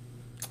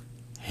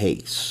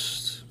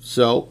haste.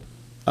 So,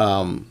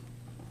 and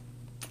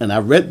I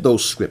read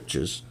those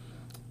scriptures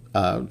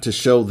to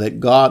show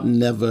that God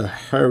never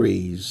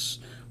hurries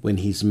when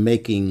he's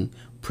making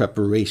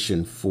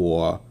preparation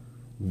for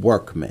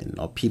workmen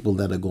or people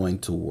that are going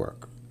to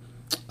work.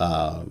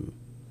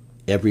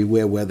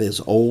 Everywhere, whether it's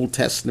Old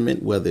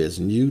Testament, whether it's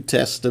New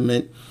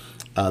Testament,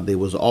 there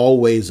was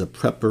always a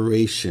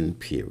preparation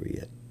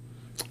period.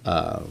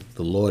 The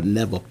Lord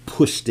never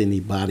pushed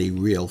anybody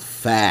real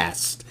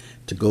fast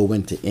to go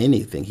into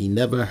anything. He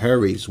never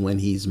hurries when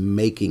he's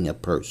making a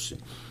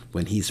person,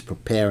 when he's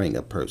preparing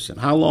a person.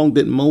 How long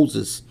did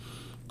Moses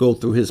go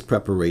through his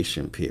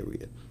preparation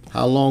period?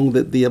 How long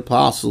did the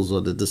apostles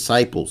or the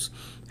disciples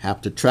have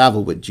to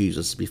travel with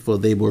Jesus before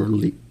they were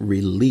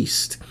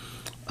released?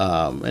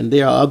 And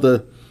there are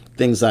other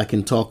things I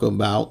can talk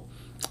about.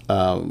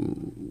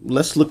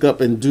 Let's look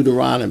up in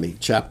Deuteronomy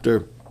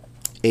chapter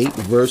 8,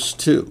 verse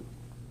 2.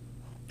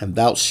 And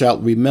thou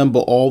shalt remember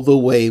all the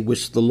way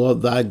which the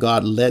Lord thy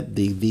God led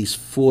thee these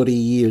 40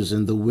 years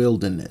in the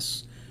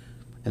wilderness.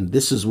 And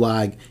this is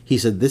why, he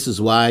said, this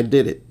is why I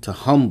did it, to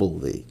humble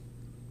thee,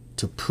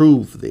 to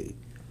prove thee,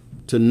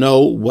 to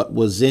know what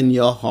was in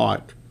your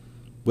heart,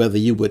 whether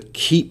you would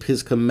keep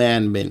his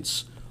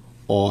commandments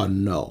or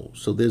no.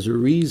 So there's a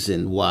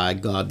reason why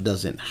God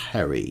doesn't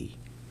hurry.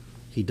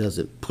 He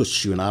doesn't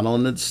push you. And I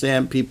don't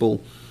understand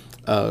people,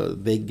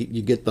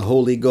 you get the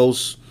Holy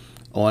Ghost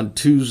on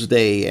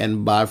Tuesday,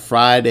 and by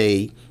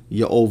Friday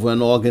you're over an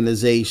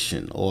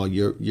organization, or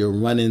you're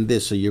running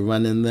this or you're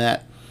running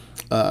that.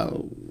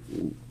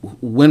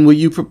 When were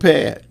you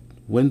prepared?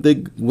 When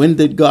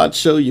did God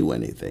show you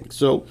anything?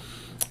 So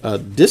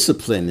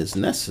discipline is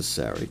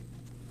necessary,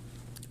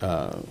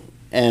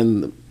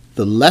 and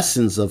the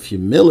lessons of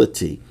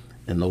humility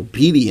and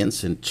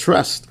obedience and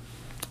trust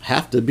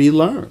have to be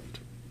learned.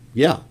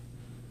 Yeah,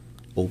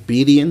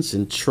 obedience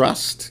and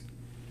trust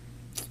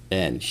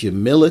and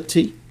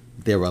humility.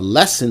 There are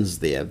lessons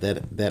there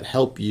that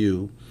help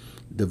you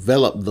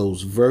develop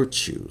those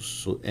virtues.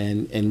 So,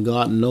 and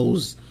God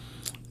knows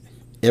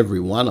every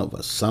one of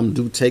us. Some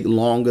do take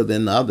longer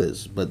than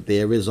others, but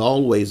there is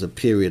always a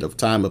period of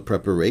time of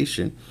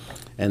preparation.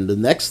 And the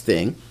next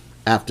thing,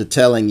 after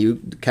telling you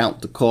to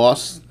count the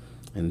costs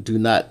and do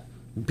not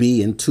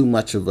be in too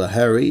much of a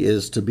hurry,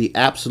 is to be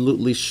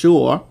absolutely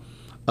sure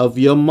of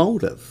your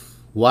motive.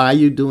 Why are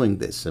you doing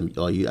this? And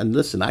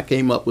listen, I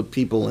came up with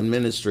people in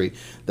ministry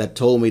that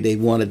told me they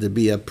wanted to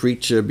be a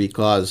preacher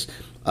because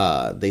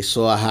they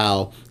saw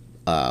how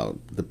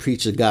the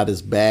preacher got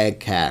his bag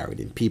carried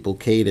and people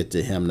catered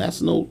to him.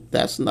 That's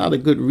not a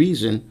good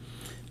reason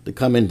to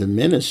come into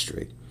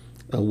ministry.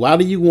 Why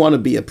do you want to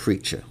be a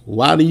preacher?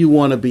 Why do you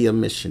want to be a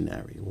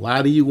missionary?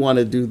 Why do you want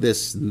to do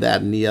this,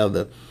 that, and the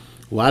other?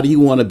 Why do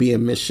you want to be a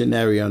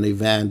missionary or an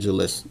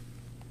evangelist?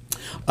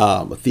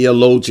 A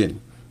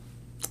theologian,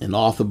 an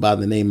author by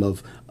the name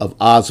of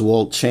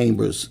Oswald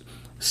Chambers,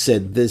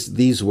 said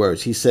these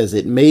words. He says,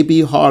 it may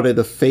be harder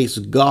to face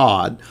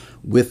God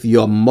with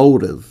your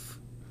motive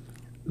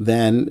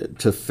than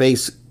to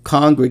face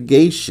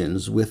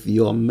congregations with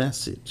your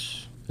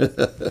message.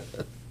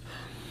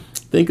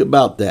 Think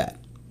about that.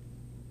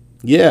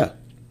 Yeah.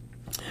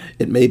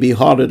 It may be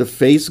harder to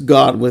face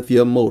God with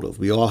your motive.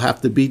 We all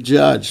have to be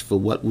judged for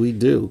what we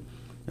do.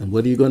 And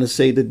what are you going to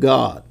say to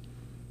God?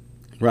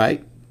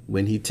 Right?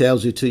 When he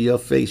tells you to your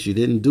face, you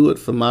didn't do it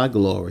for my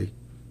glory.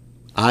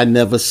 I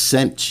never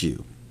sent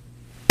you.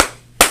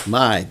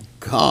 My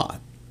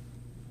God.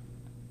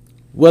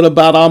 What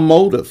about our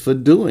motive for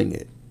doing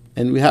it?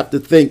 And we have to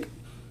think,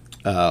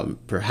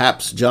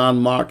 perhaps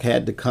John Mark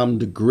had to come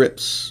to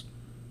grips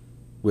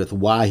with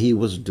why he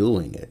was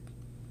doing it.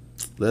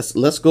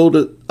 Let's go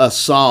to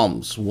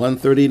Psalms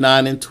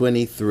 139 and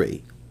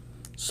 23.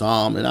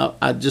 Psalm, and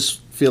I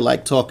just feel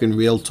like talking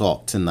real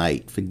talk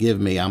tonight. Forgive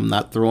me, I'm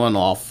not throwing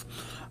off.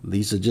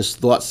 These are just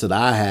thoughts that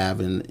I have.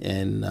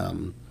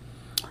 And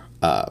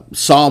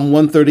Psalm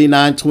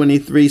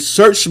 139:23.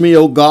 Search me,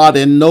 O God,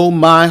 and know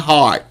my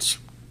heart.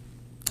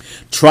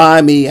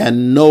 Try me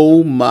and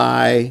know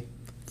my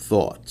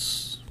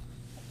thoughts.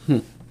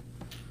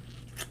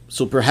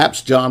 So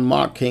perhaps John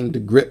Mark came to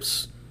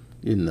grips,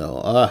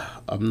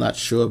 I'm not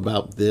sure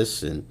about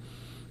this. And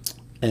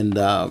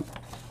the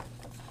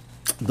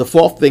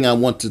fourth thing I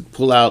want to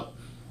pull out,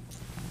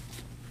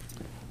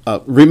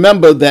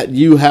 remember that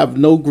you have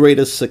no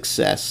greater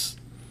success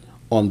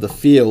on the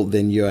field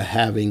than you're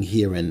having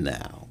here and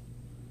now.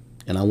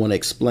 And I want to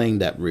explain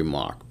that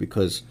remark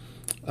because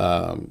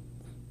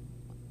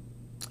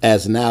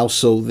as now,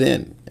 so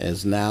then.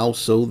 As now,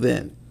 so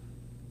then.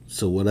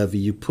 So whatever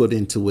you put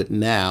into it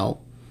now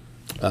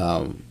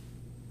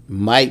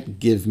might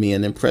give me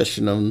an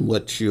impression on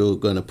what you're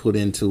going to put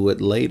into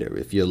it later.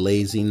 If you're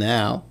lazy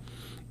now,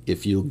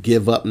 if you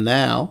give up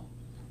now,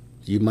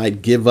 you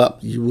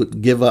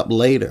would give up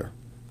later.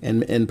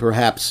 And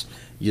perhaps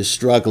you're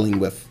struggling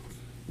with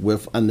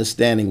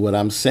understanding what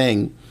I'm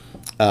saying,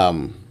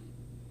 and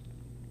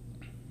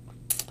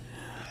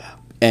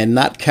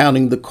not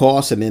counting the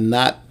cost, and then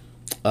not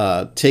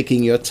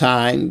taking your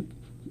time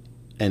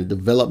and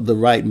develop the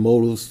right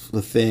motives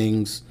for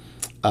things.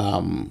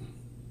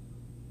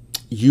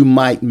 You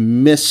might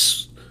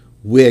miss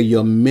where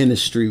your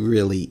ministry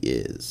really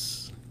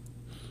is.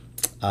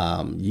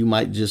 You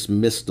might just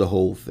miss the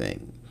whole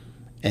thing,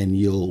 and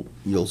you'll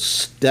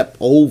step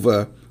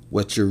over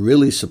what you're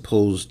really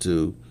supposed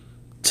to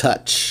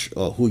touch,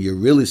 or who you're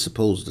really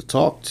supposed to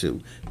talk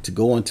to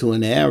go into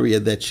an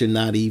area that you're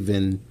not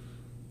even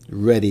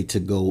ready to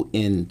go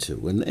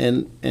into.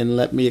 And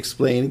let me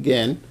explain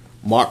again.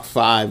 Mark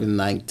 5 and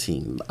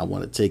 19. I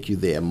want to take you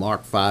there.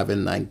 Mark 5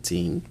 and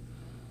 19.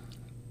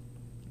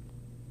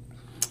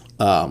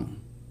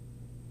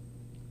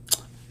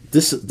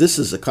 This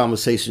is a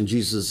conversation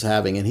Jesus is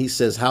having, and he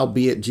says,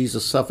 howbeit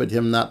Jesus suffered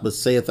him not, but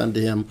saith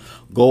unto him,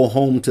 go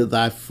home to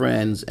thy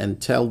friends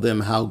and tell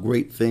them how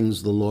great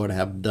things the Lord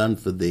hath done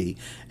for thee,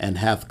 and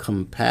hath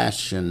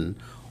compassion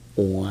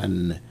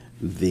on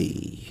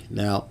thee.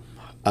 Now,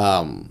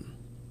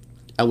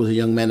 I was a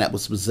young man that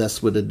was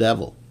possessed with the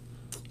devil,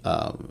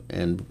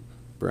 and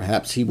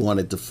perhaps he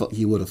would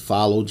have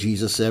followed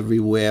Jesus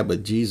everywhere,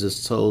 but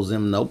Jesus told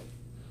him, nope,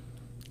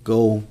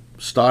 go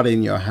start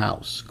in your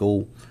house,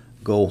 go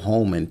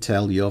home and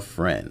tell your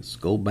friends.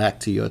 Go back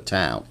to your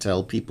town.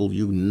 Tell people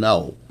you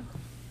know.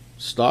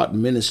 Start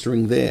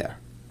ministering there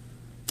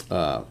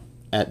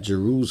at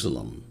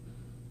Jerusalem.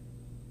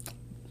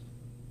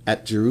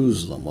 At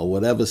Jerusalem, or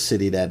whatever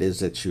city that is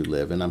that you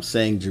live. And I'm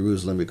saying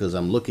Jerusalem because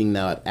I'm looking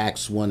now at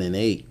Acts 1 and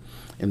 8.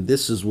 And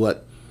this is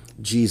what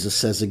Jesus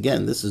says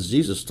again. This is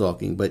Jesus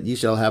talking. But ye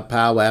shall have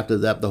power after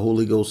that the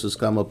Holy Ghost has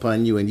come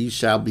upon you, and ye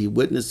shall be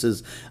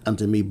witnesses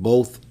unto me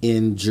both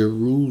in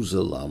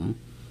Jerusalem.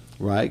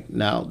 Right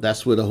now,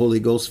 that's where the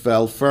Holy Ghost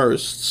fell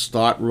first.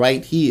 Start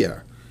right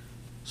here.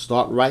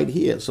 Start right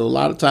here. So a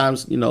lot of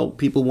times,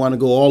 people want to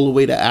go all the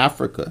way to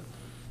Africa.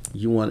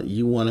 You want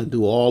to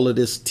do all of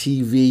this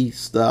TV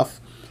stuff,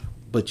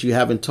 but you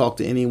haven't talked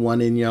to anyone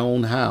in your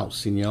own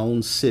house, in your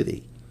own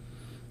city.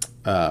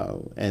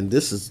 And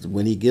this is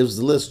when he gives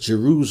the list: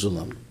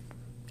 Jerusalem,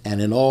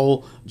 and in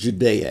all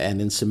Judea,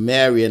 and in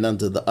Samaria, and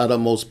unto the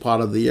uttermost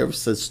part of the earth.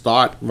 Says,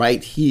 start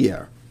right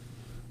here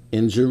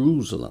in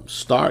Jerusalem.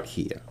 Start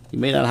here. You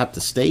may not have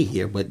to stay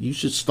here, but you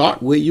should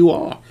start where you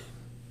are.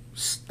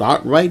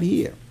 Start right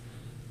here.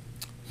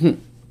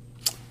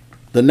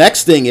 The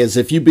next thing is,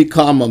 if you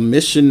become a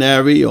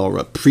missionary or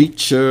a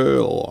preacher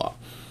or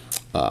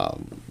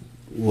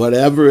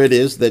whatever it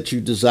is that you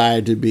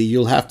desire to be,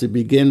 you'll have to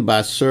begin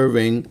by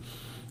serving.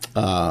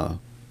 I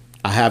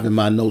have in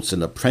my notes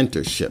an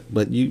apprenticeship,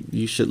 but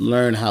you should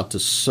learn how to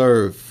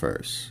serve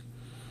first.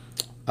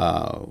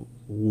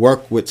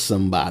 Work with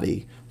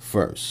somebody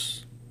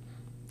first.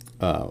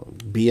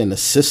 Be an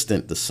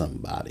assistant to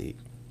somebody.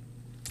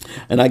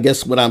 And I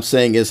guess what I'm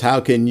saying is, how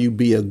can you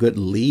be a good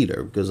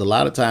leader? Because a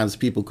lot of times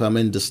people come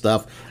into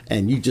stuff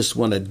and you just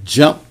want to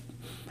jump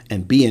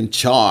and be in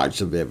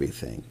charge of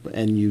everything.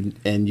 And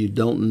you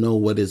don't know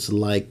what it's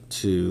like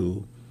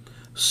to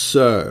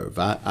serve.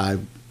 I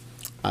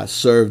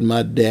served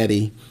my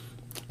daddy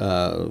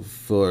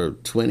for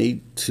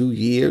 22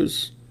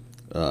 years.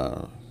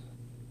 I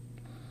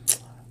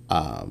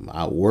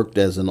worked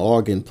as an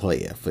organ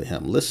player for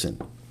him. Listen.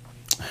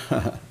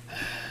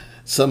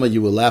 Some of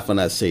you will laugh when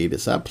I say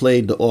this. I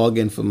played the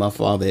organ for my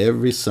father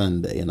every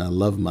Sunday, and I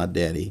loved my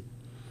daddy.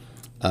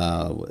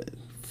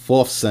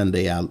 Fourth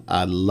Sunday,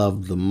 I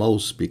loved the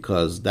most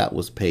because that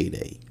was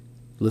payday.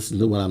 Listen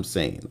to what I'm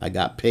saying. I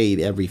got paid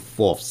every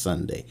fourth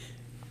Sunday.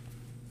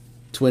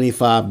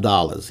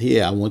 $25.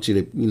 Here, I want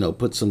you to,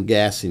 put some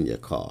gas in your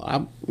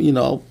car.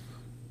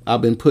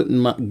 I've been putting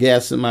my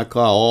gas in my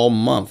car all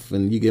month,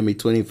 and you give me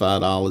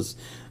 $25.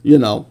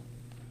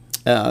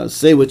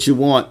 Say what you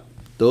want.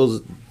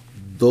 Those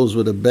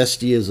were the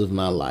best years of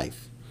my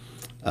life,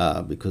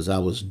 because I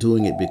was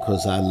doing it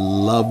because I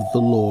loved the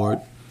Lord,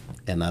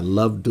 and I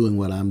love doing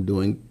what I'm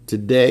doing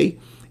today.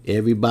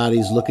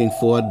 Everybody's looking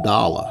for a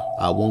dollar.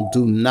 I won't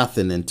do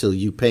nothing until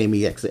you pay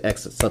me X,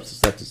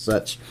 such and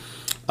such.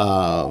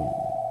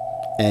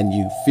 And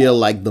you feel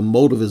like the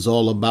motive is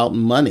all about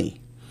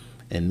money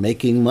and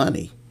making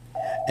money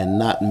and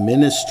not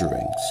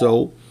ministering.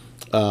 So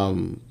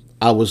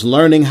I was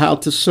learning how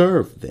to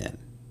serve then.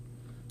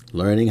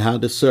 Learning how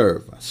to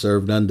serve. I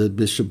served under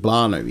Bishop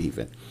Bonner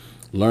even.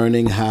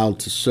 Learning how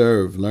to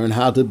serve. Learn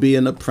how to be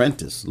an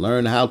apprentice.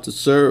 Learn how to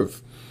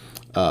serve.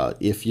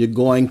 If you're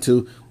going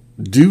to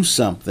do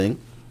something,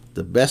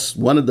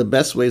 one of the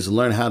best ways to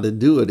learn how to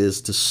do it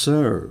is to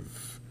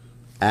serve.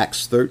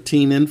 Acts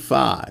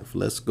 13:5.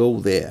 Let's go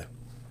there.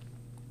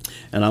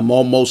 And I'm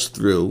almost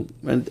through.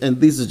 And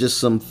these are just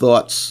some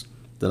thoughts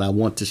that I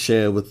want to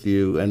share with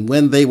you. And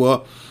when they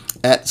were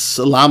at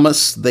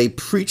Salamis, they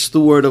preached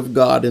the word of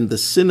God in the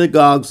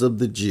synagogues of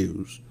the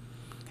Jews.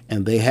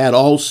 And they had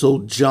also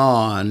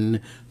John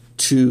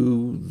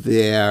to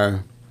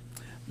their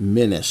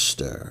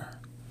minister.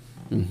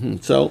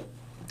 So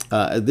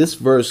this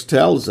verse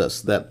tells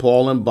us that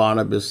Paul and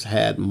Barnabas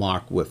had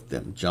Mark with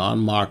them. John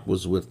Mark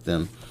was with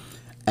them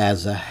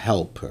as a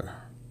helper,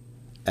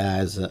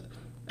 as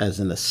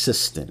an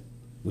assistant,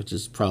 which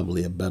is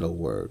probably a better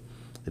word.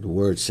 The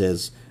word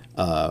says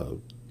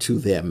to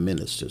their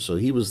minister. So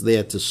he was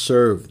there to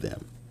serve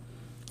them.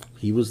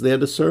 He was there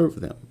to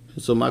serve them.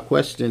 So my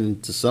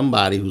question to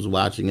somebody who's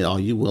watching it, are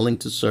you willing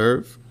to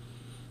serve?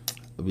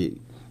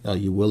 Are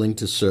you willing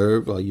to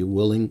serve? Are you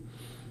willing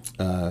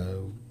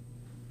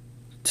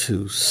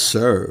to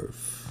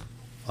serve?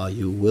 Are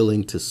you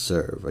willing to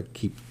serve?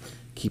 It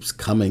keeps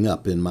coming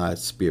up in my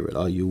spirit.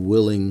 Are you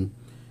willing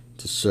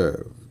to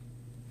serve?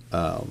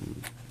 Are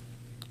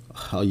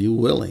you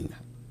willing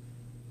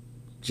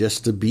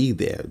just to be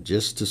there,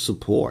 just to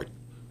support?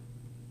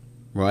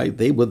 Right?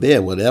 They were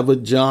there. Whatever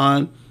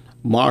John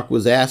Mark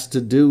was asked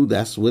to do,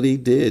 that's what he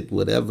did.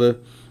 Whatever,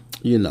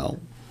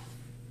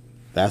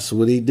 that's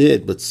what he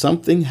did. But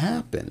something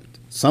happened.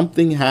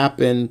 Something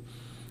happened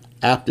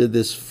after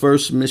this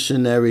first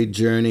missionary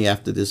journey,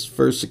 after this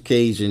first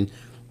occasion,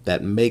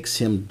 that makes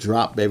him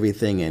drop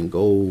everything and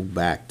go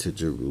back to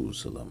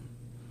Jerusalem.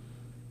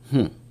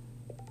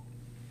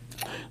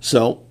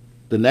 So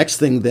the next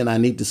thing then I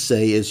need to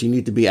say is you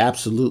need to be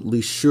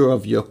absolutely sure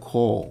of your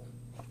call.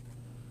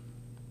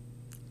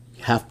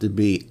 You have to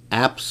be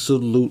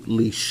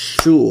absolutely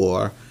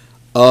sure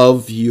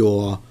of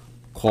your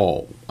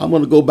call. I'm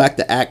going to go back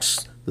to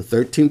Acts, the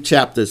 13th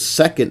chapter,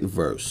 2nd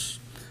verse.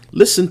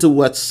 Listen to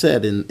what's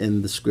said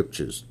in the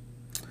scriptures.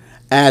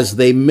 As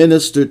they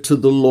ministered to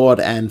the Lord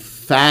and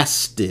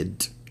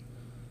fasted,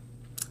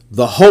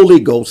 the Holy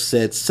Ghost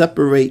said,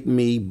 separate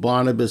me,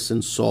 Barnabas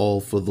and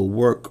Saul, for the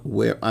work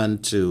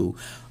whereunto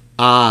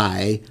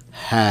I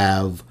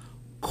have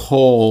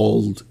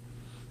called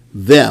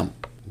them.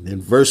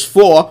 In verse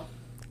 4,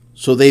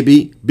 so they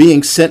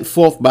being sent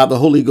forth by the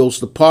Holy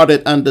Ghost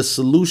departed unto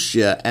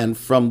Seleucia, and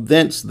from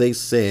thence they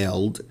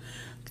sailed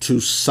to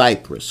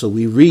Cyprus. So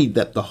we read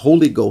that the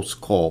Holy Ghost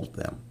called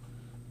them.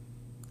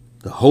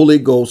 The Holy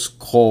Ghost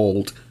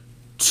called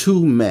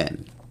 2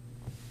 men.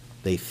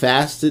 They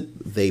fasted,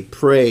 they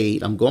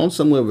prayed. I'm going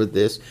somewhere with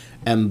this.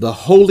 And the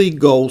Holy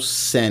Ghost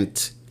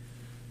sent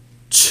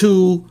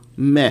 2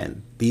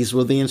 men. These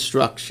were the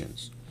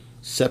instructions.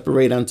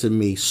 Separate unto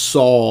me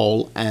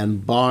Saul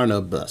and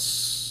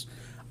Barnabas.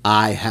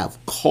 I have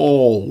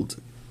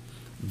called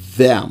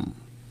them.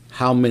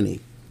 How many?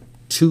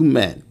 2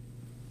 men.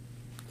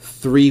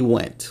 3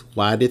 went.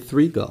 Why did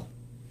 3 go?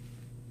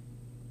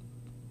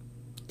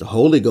 The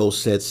Holy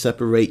Ghost said,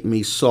 separate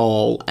me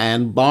Saul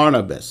and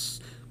Barnabas.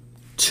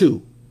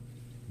 2,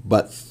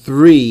 but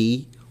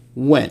 3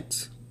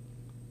 went.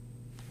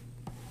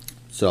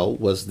 So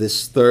was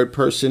this third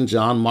person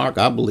John Mark?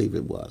 I believe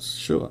it was,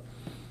 sure.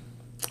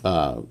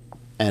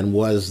 And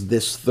was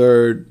this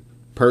third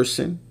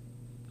person,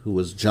 who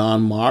was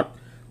John Mark,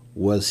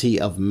 was he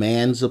of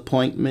man's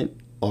appointment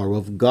or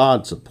of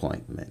God's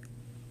appointment?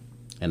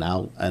 And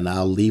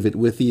I'll leave it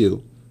with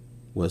you.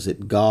 Was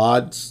it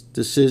God's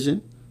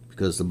decision?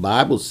 Because the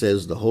Bible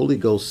says the Holy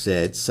Ghost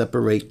said,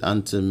 separate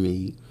unto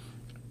me.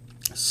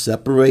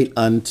 Separate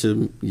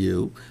unto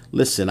you.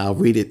 Listen, I'll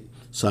read it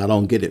so I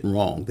don't get it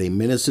wrong. They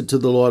ministered to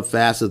the Lord,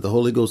 fasted. The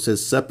Holy Ghost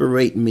says,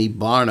 separate me,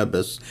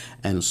 Barnabas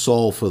and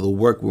Saul, for the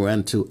work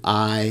whereunto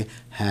I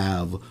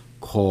have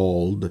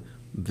called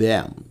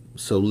them.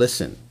 So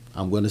listen,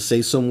 I'm going to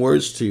say some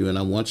words to you, and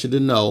I want you to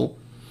know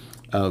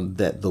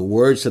that the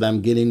words that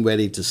I'm getting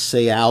ready to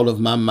say out of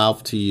my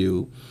mouth to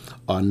you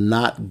are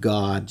not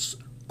God's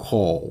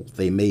call.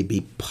 They may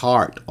be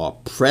part or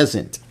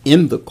present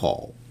in the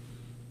call,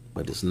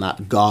 but it's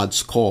not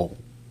God's call,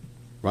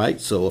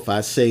 right? So if I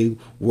say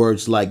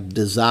words like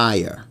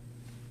desire,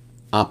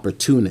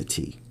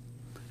 opportunity,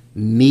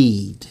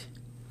 need,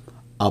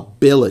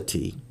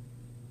 ability,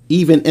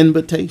 even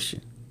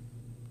invitation,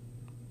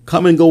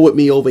 come and go with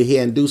me over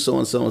here and do so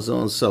and so and so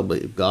and so.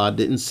 But if God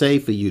didn't say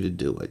for you to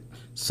do it,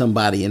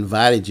 somebody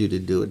invited you to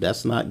do it,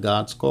 that's not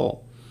God's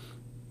call.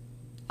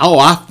 Oh,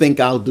 I think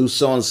I'll do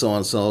so and so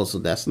and so. So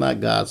that's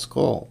not God's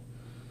call.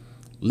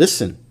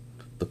 Listen,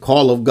 the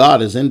call of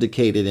God is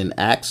indicated in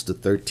Acts, the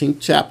 13th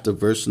chapter,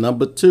 verse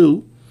number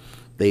 2.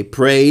 They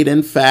prayed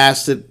and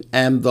fasted,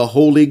 and the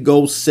Holy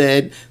Ghost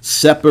said,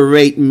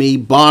 separate me,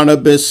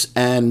 Barnabas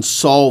and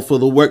Saul, for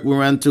the work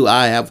whereunto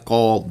I have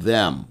called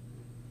them.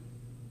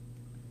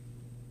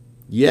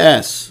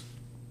 Yes.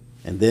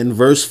 And then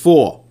verse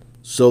 4.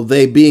 So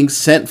they being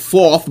sent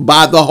forth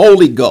by the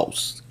Holy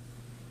Ghost.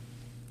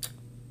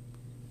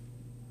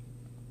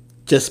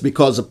 Just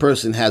because a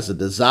person has a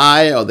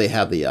desire, or they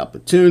have the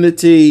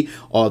opportunity,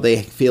 or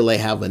they feel they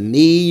have a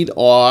need,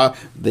 or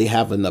they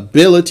have an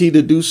ability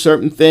to do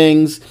certain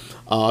things,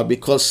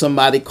 because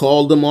somebody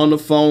called them on the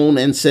phone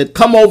and said,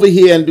 come over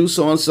here and do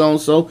so and so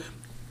and so.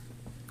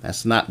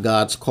 That's not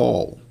God's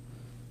call.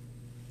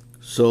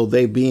 So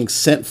they being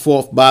sent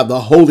forth by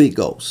the Holy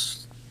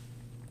Ghost.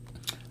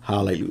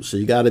 Hallelujah. So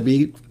you got to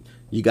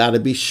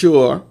be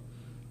sure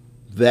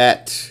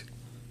that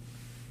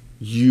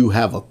you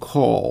have a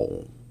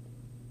call.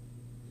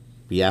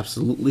 Be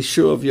absolutely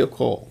sure of your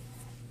call.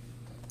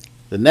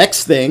 The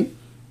next thing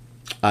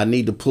I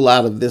need to pull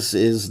out of this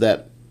is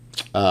that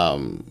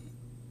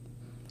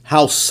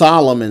how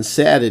solemn and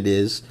sad it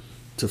is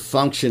to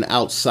function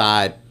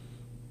outside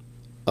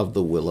of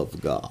the will of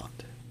God.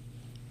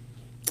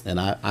 And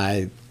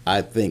I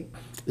think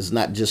it's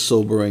not just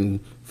sobering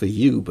for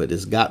you, but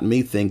it's got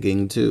me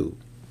thinking too.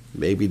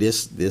 Maybe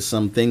there's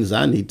some things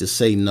I need to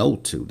say no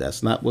to.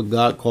 That's not what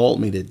God called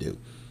me to do.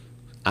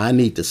 I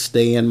need to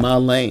stay in my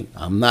lane.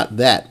 I'm not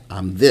that.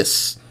 I'm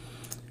this.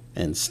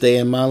 And stay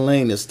in my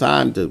lane. It's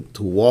time to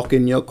walk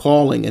in your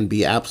calling and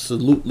be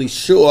absolutely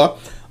sure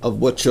of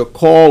what your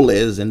call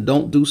is. And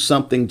don't do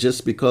something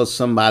just because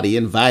somebody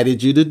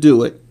invited you to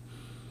do it,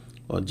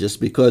 or just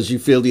because you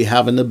feel you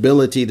have an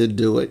ability to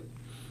do it,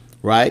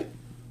 right?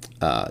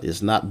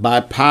 It's not by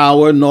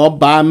power nor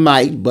by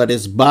might, but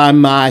it's by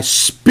my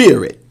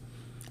spirit,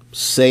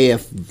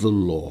 saith the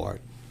Lord.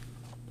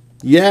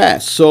 Yeah,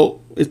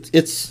 so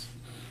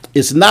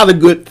it's not a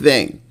good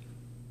thing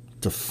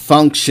to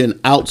function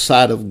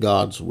outside of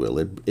God's will.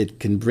 It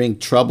can bring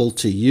trouble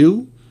to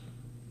you,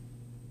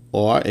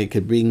 or it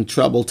could bring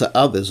trouble to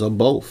others, or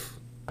both.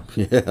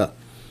 Yeah.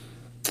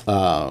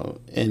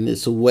 And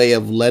it's a way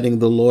of letting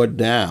the Lord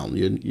down.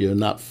 You're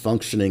not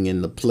functioning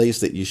in the place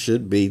that you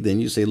should be. Then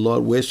you say,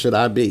 Lord, where should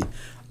I be?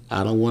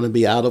 I don't want to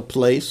be out of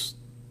place.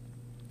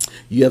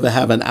 You ever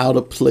have an out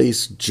of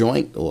place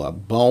joint or a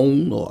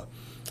bone, or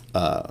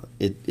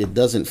it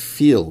doesn't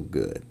feel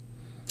good.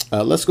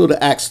 Let's go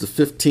to Acts, the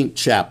 15th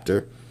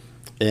chapter,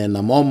 and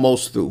I'm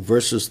almost through,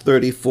 verses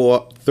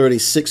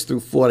 36 through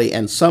 40.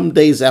 And some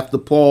days after,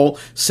 Paul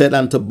said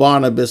unto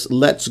Barnabas,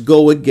 let's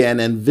go again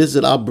and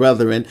visit our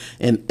brethren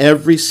in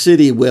every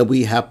city where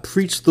we have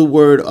preached the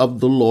word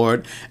of the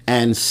Lord,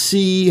 and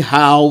see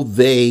how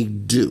they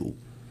do.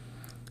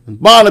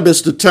 And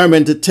Barnabas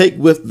determined to take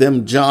with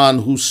them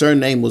John, whose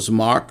surname was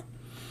Mark.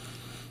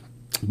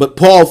 But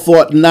Paul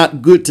thought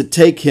not good to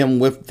take him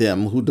with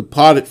them, who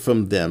departed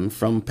from them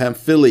from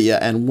Pamphylia,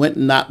 and went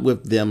not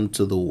with them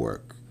to the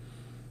work.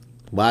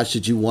 Why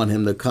should you want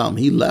him to come?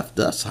 He left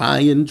us high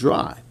and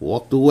dry,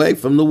 walked away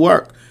from the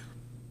work,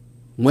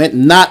 went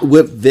not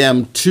with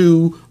them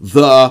to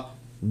the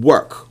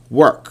work.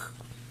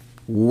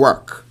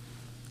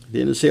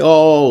 Didn't say,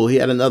 oh, he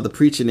had another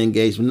preaching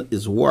engagement.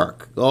 It's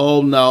work.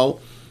 Oh,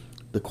 no.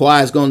 The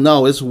choir's going to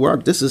know it's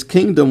work. This is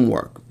kingdom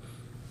work.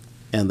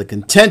 And the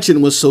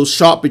contention was so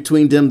sharp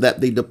between them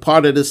that they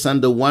departed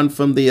asunder one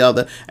from the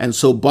other. And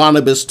so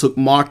Barnabas took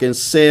Mark and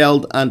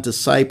sailed unto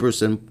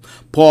Cyprus, and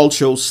Paul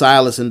chose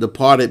Silas and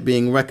departed,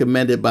 being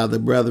recommended by the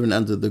brethren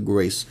unto the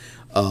grace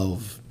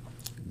of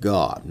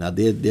God. Now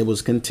there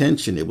was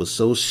contention. It was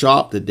so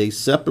sharp that they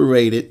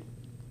separated.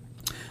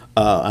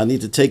 I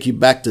need to take you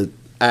back to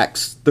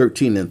Acts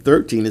 13 and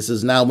 13. It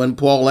says, now when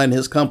Paul and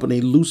his company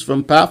loosed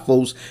from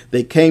Paphos,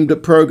 they came to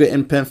Perga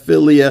in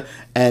Pamphylia,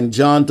 and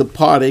John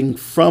departing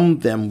from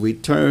them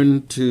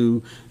returned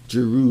to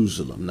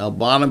Jerusalem. Now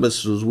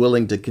Barnabas was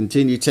willing to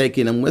continue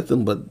taking them with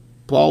him, but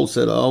Paul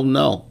said, oh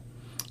no,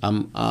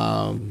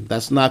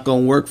 that's not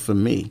going to work for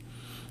me.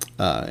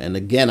 And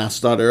again, I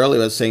started earlier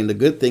by saying the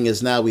good thing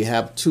is now we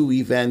have two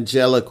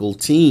evangelical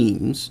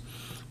teams,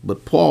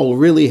 but Paul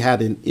really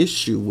had an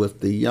issue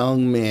with the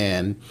young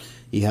man.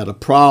 He had a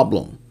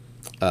problem,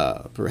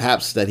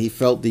 perhaps that he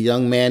felt the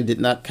young man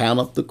did not count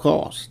up the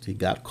cost. He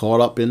got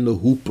caught up in the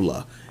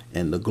hoopla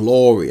and the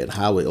glory and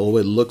how it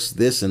looks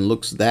this and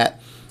looks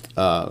that.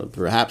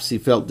 Perhaps he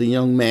felt the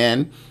young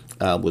man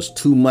was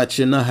too much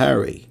in a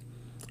hurry,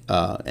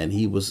 and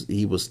he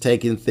was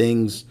taking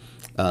things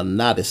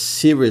not as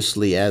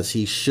seriously as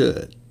he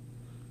should,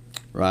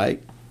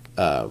 right?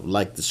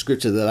 Like the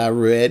scripture that I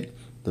read,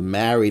 the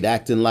married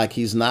acting like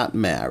he's not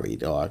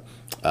married, or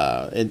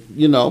and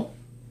you know.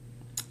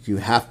 You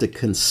have to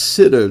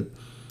consider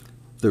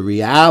the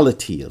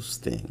reality of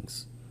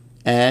things.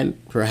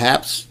 And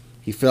perhaps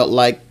he felt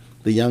like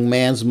the young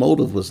man's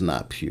motive was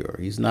not pure.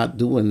 He's not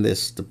doing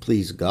this to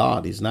please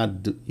God. He's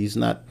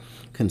not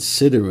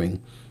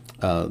considering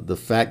the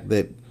fact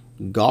that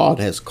God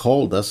has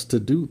called us to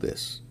do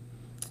this.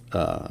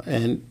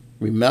 And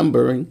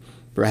remembering,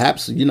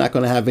 perhaps you're not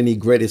going to have any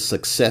greater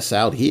success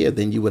out here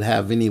than you would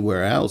have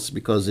anywhere else,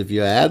 because if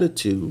your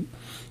attitude,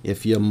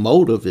 if your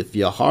motive, if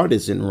your heart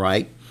isn't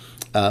right,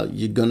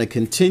 you're going to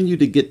continue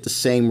to get the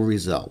same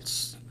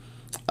results.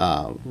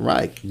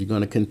 Right. You're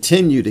going to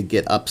continue to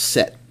get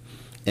upset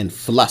and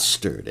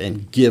flustered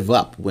and give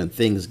up when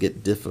things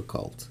get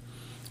difficult.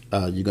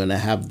 You're going to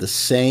have the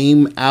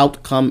same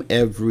outcome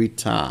every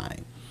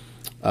time.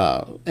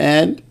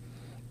 And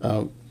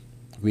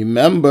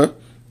remember,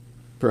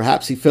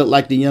 perhaps he felt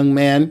like the young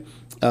man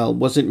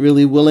wasn't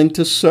really willing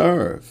to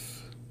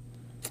serve.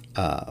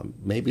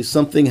 Maybe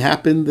something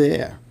happened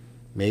there.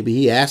 Maybe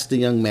he asked the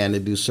young man to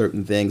do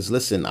certain things.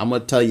 Listen, I'm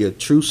going to tell you a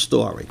true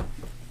story.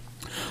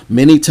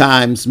 Many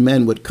times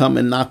men would come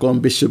and knock on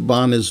Bishop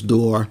Bonner's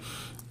door,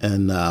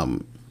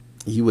 and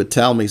he would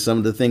tell me some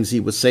of the things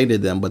he would say to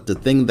them. But the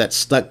thing that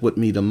stuck with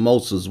me the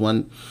most was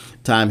one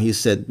time he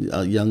said,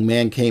 a young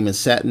man came and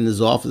sat in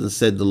his office and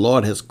said, "The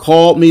Lord has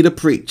called me to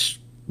preach,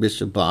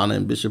 Bishop Bonner."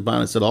 And Bishop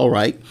Bonner said, "All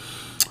right,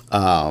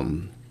 I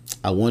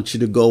want you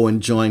to go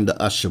and join the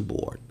usher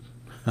board."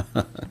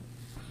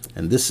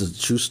 And this is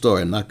a true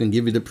story. I'm not going to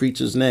give you the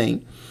preacher's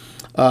name.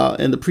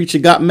 And the preacher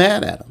got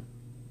mad at him.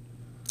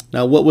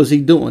 Now, what was he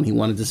doing? He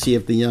wanted to see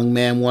if the young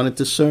man wanted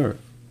to serve.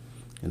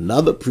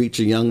 Another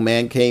preacher, young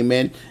man, came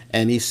in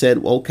and he said,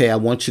 "Okay, I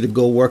want you to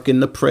go work in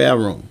the prayer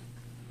room."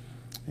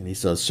 And he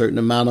said, "A certain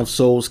amount of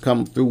souls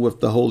come through with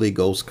the Holy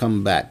Ghost.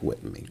 Come back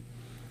with me.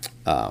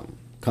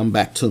 Come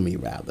back to me,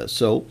 rather."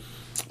 So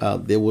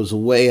there was a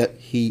way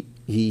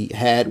he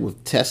had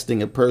with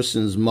testing a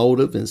person's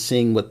motive and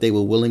seeing what they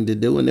were willing to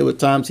do. And there were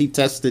times he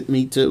tested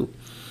me too.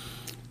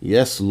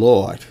 Yes,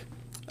 Lord.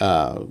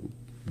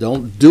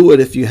 Don't do it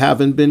if you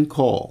haven't been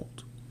called.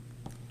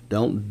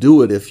 Don't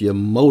do it if your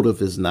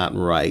motive is not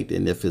right.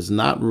 And if it's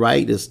not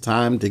right, it's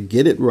time to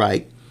get it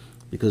right,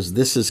 because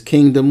this is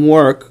kingdom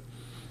work.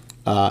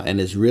 And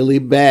it's really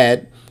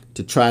bad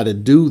to try to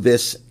do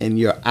this and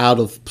you're out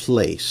of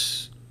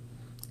place.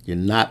 You're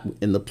not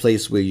in the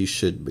place where you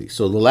should be.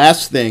 So the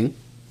last thing,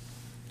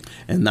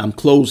 and I'm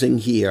closing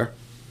here,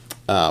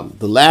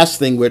 the last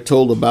thing we're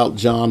told about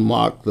John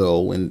Mark,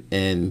 though,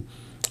 and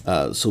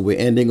so we're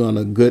ending on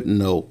a good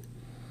note.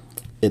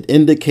 It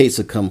indicates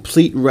a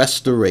complete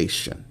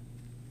restoration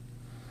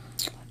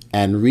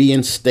and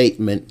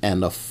reinstatement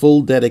and a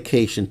full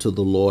dedication to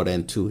the Lord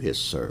and to his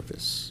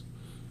service.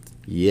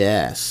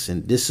 Yes,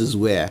 and this is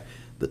where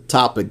the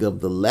topic of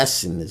the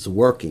lesson is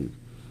working,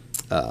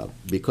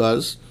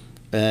 because,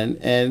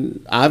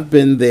 and I've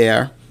been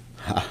there.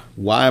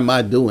 Why am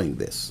I doing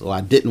this? Or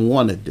I didn't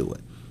want to do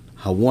it.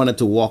 I wanted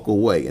to walk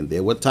away. And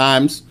there were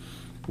times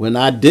when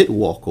I did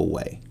walk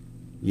away.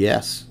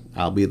 Yes,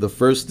 I'll be the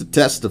first to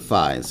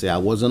testify and say I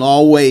wasn't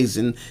always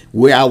in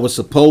where I was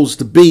supposed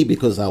to be,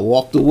 because I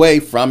walked away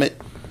from it.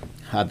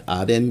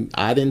 I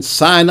didn't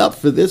sign up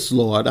for this,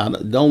 Lord. I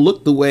don't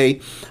look the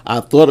way I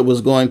thought it was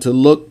going to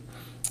look.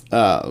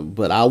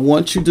 But I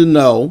want you to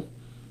know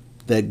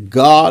that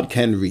God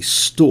can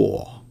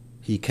restore.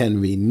 He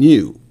can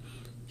renew.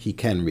 He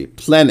can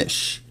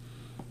replenish.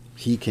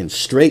 He can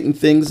straighten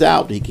things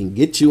out. He can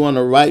get you on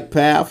the right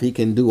path. He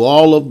can do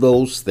all of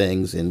those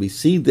things. And we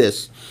see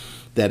this,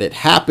 that it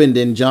happened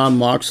in John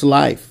Mark's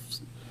life.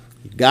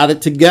 He got it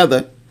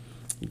together.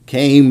 He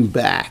came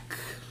back.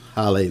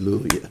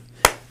 Hallelujah.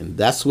 And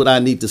that's what I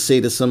need to say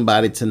to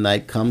somebody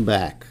tonight. Come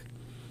back.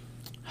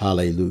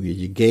 Hallelujah.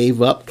 You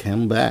gave up.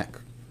 Come back.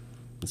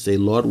 And say,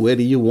 "Lord, where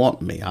do you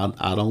want me?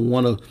 I don't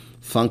want to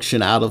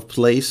function out of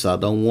place. I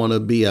don't want to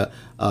be a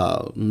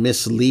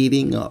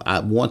misleading. I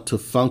want to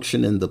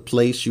function in the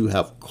place you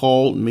have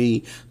called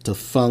me to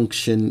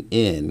function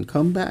in."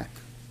 Come back.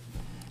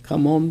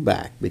 Come on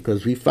back,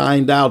 because we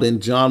find out in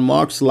John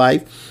Mark's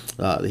life,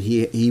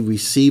 he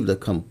received a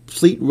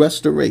complete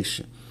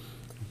restoration,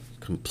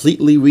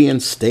 completely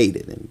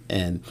reinstated,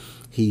 and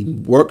he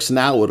works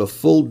now with a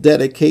full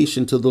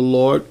dedication to the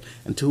Lord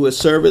and to his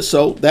service.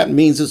 So that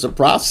means it's a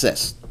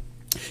process.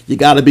 You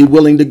got to be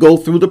willing to go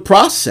through the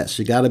process.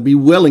 You got to be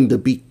willing to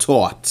be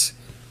taught.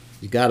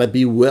 You got to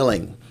be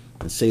willing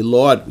and say,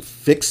 "Lord,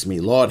 fix me.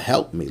 Lord,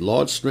 help me.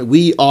 Lord, strengthen."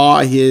 We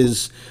are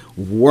his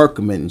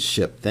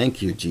workmanship.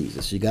 Thank you,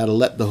 Jesus. You got to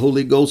let the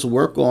Holy Ghost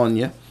work on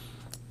you.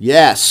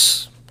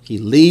 Yes, he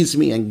leads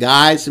me and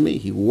guides me.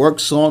 He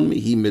works on me.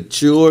 He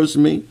matures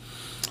me.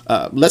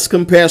 Let's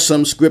compare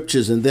some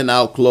scriptures and then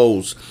I'll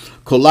close.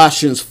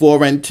 Colossians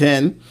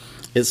 4:10.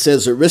 It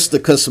says,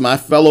 "Aristarchus, my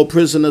fellow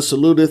prisoner,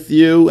 saluteth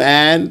you,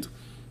 and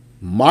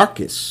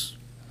Marcus."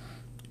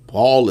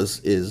 Paul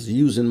is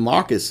using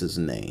Marcus's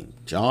name.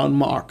 John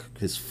Mark,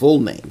 his full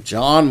name.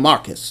 John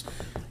Marcus,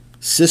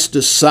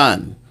 sister's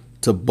son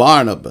to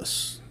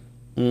Barnabas.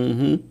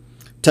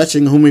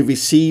 Touching whom he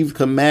received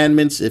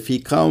commandments, if he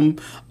come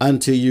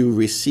unto you,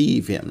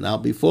 receive him. Now,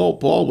 before,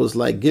 Paul was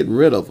like, get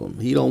rid of him.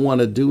 He don't want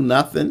to do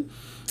nothing.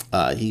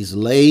 He's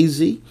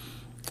lazy.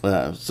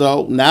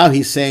 So now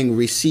he's saying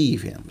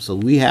receive him. So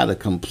we had a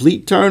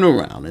complete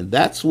turnaround. And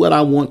that's what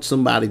I want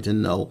somebody to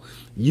know.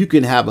 You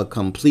can have a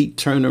complete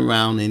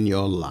turnaround in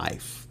your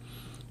life.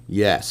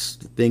 Yes,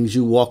 the things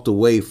you walked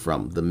away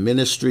from, the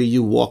ministry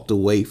you walked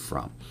away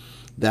from,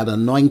 that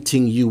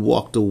anointing you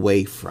walked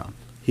away from.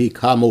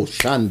 Hikamo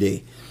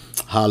Shande.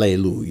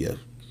 Hallelujah.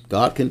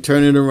 God can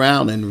turn it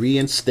around and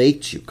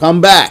reinstate you.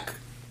 Come back.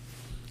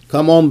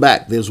 Come on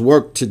back. There's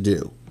work to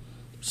do.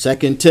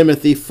 2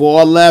 Timothy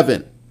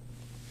 4:11.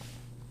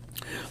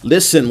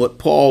 Listen what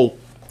Paul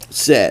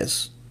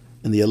says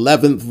in the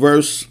 11th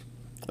verse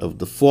of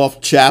the 4th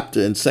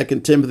chapter in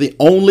 2 Timothy.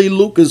 Only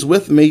Luke is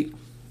with me.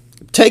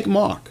 Take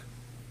Mark.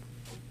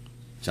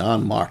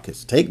 John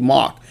Marcus. Take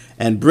Mark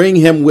and bring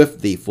him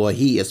with thee, for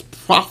he is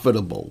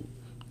profitable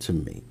to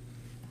me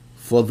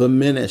for the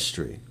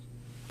ministry.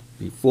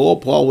 Before,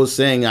 Paul was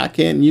saying, I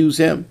can't use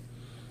him.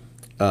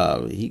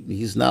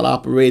 He's not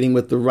operating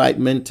with the right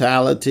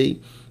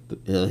mentality.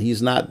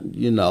 He's not,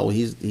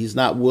 he's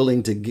not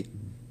willing to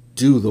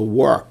do the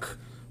work.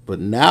 But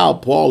now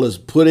Paul is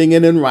putting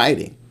it in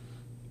writing.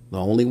 The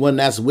only one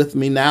that's with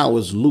me now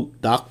is Luke,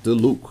 Dr.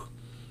 Luke.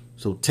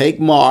 So take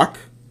Mark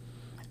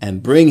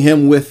and bring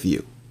him with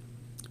you,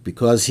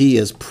 because he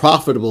is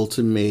profitable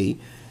to me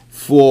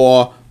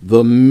for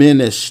the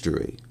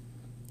ministry.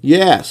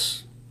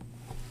 Yes.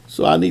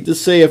 So I need to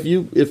say, if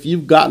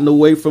you've gotten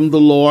away from the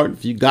Lord,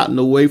 if you've gotten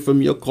away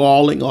from your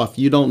calling, or if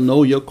you don't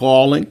know your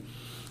calling,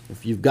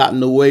 if you've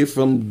gotten away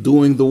from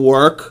doing the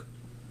work,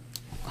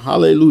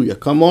 hallelujah,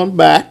 come on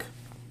back,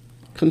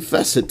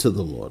 confess it to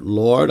the Lord.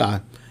 Lord,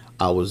 I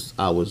was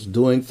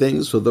doing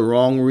things for the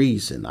wrong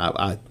reason.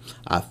 I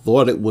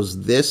thought it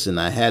was this, and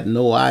I had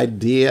no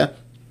idea.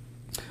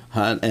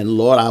 And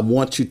Lord, I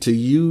want you to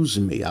use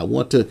me. I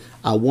want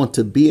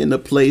to be in a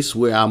place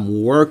where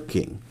I'm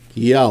working,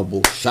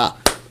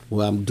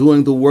 where I'm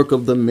doing the work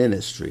of the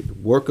ministry, the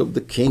work of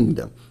the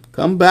kingdom.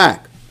 Come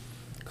back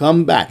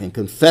and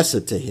confess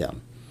it to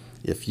him.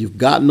 If you've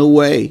gotten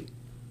away,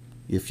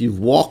 if you've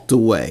walked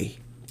away,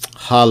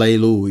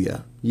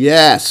 hallelujah.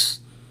 Yes,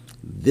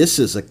 this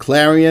is a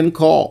clarion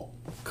call.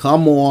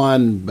 Come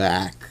on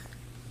back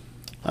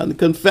and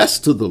confess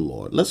to the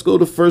Lord. Let's go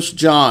to 1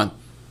 John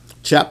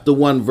chapter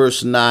 1,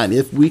 verse 9.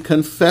 If we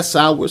confess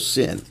our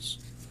sins,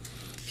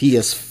 he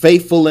is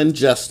faithful and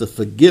just to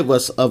forgive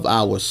us of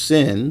our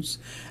sins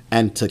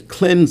and to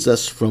cleanse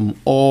us from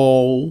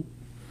all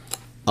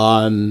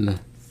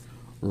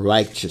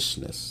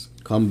unrighteousness.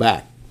 Come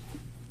back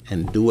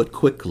and do it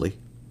quickly.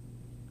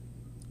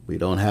 We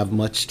don't have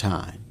much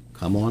time.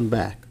 Come on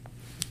back.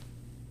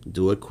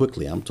 Do it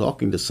quickly. I'm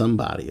talking to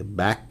somebody, a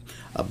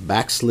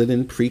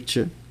backslidden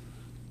preacher,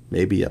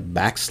 maybe a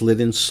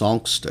backslidden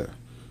songster,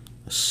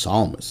 a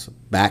psalmist, a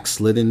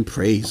backslidden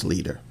praise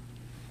leader,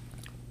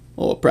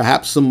 or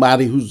perhaps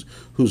somebody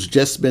who's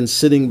just been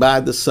sitting by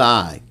the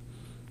side.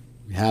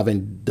 You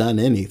haven't done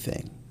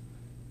anything.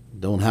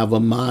 Don't have a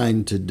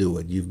mind to do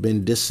it. You've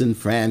been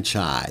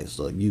disenfranchised,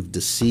 or you've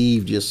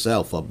deceived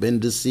yourself, or been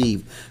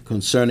deceived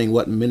concerning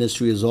what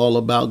ministry is all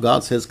about.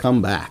 God says, come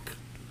back.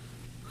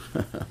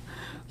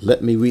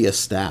 Let me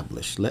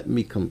reestablish. Let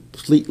me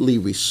completely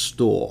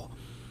restore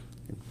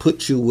and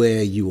put you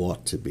where you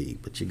ought to be.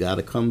 But you got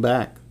to come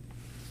back.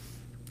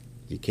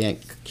 You can't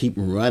keep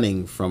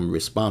running from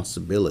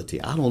responsibility.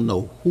 I don't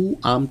know who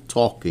I'm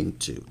talking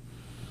to,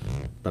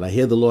 but I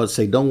hear the Lord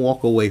say, don't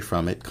walk away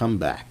from it. Come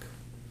back.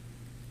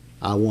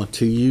 I want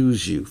to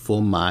use you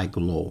for my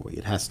glory.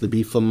 It has to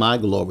be for my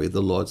glory,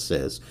 the Lord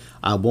says.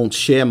 I won't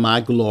share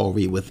my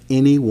glory with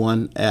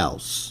anyone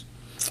else.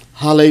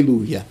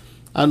 Hallelujah.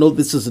 I know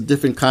this is a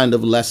different kind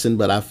of lesson,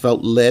 but I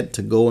felt led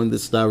to go in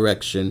this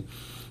direction,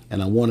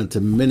 and I wanted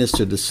to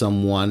minister to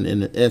someone.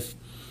 And if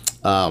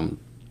I'm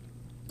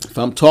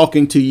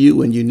talking to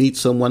you and you need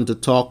someone to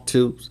talk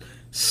to,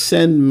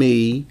 send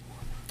me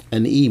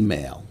an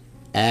email,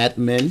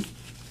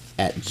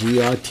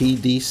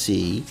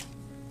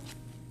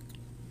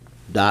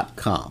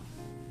 admin@grtdc.com,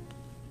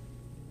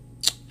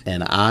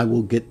 and I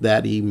will get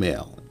that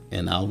email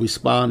and I'll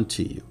respond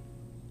to you.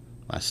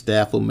 My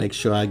staff will make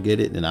sure I get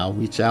it, and I'll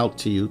reach out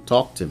to you.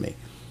 Talk to me.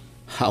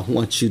 I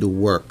want you to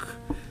work,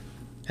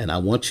 and I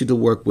want you to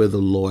work where the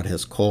Lord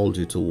has called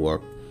you to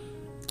work.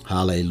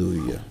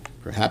 Hallelujah.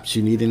 Perhaps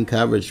you need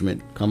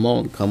encouragement. Come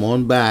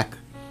on back.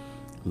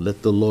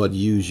 Let the Lord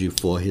use you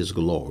for his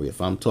glory. If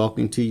I'm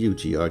talking to you,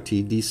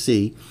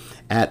 GRTDC,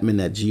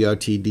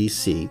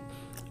 admin@GRTDC,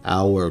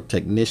 our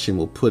technician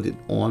will put it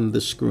on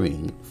the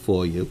screen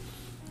for you.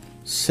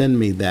 Send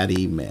me that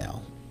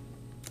email.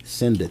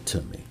 Send it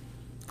to me.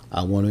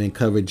 I want to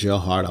encourage your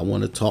heart. I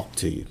want to talk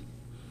to you.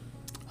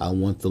 I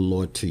want the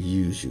Lord to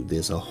use you.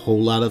 There's a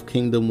whole lot of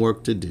kingdom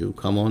work to do.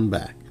 Come on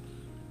back.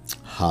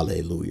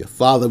 Hallelujah.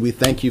 Father, we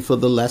thank you for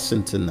the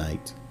lesson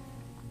tonight.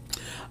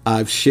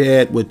 I've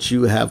shared what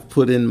you have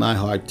put in my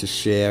heart to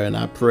share, and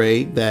I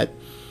pray that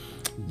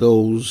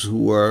those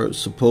who are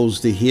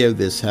supposed to hear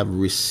this have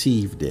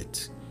received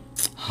it.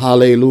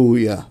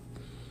 Hallelujah.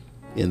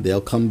 And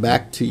they'll come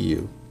back to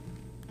you.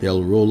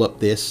 They'll roll up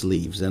their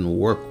sleeves and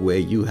work where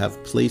you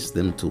have placed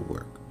them to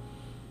work.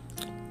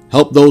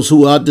 Help those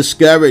who are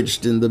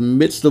discouraged in the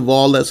midst of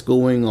all that's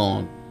going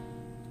on.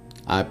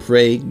 I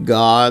pray,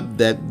 God,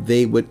 that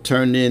they would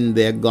turn in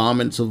their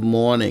garments of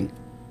mourning,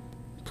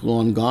 put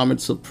on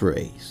garments of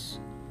praise.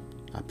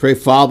 I pray,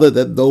 Father,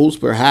 that those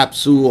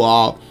perhaps who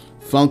are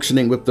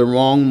functioning with the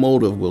wrong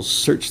motive will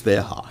search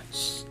their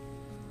hearts.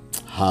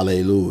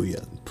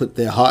 Hallelujah. Put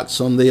their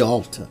hearts on the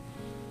altar.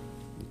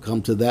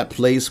 Come to that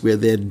place where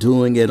they're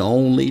doing it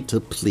only to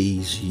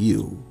please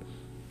you.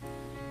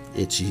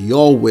 It's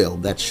your will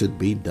that should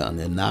be done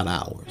and not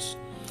ours.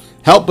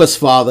 Help us,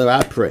 Father,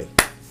 I pray.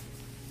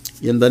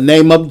 In the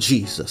name of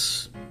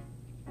Jesus.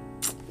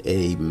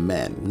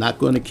 Amen. Not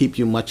going to keep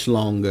you much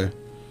longer.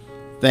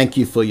 Thank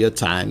you for your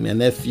time.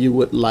 And if you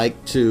would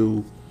like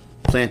to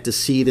plant a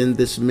seed in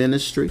this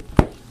ministry,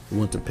 you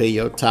want to pay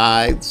your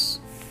tithes,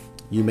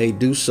 you may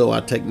do so.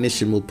 Our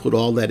technician will put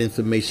all that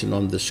information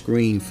on the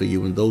screen for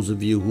you. And those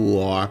of you who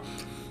are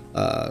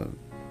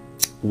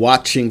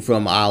watching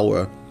from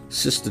our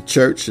sister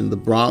church in the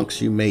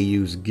Bronx, you may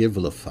use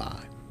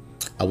Givelify.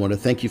 I want to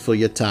thank you for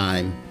your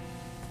time.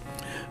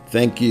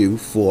 Thank you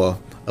for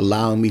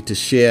allowing me to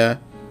share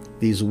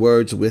these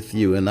words with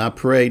you. And I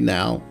pray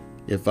now,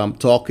 if I'm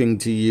talking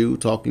to you,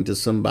 talking to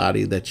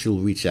somebody, that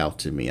you'll reach out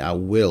to me. I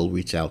will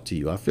reach out to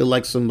you. I feel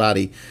like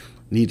somebody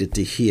needed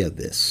to hear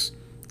this.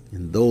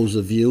 And those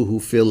of you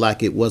who feel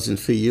like it wasn't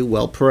for you,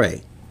 well,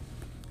 pray.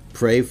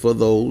 Pray for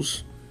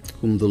those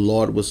whom the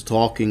Lord was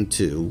talking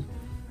to.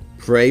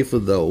 Pray for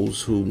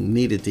those who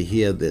needed to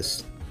hear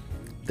this,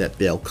 that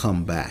they'll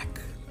come back.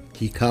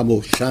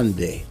 Hikamo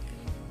Shande.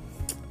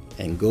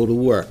 And go to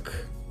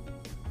work.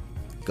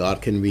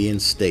 God can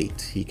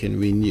reinstate. He can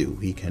renew.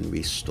 He can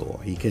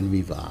restore. He can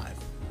revive.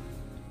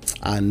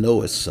 I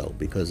know it's so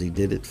because he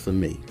did it for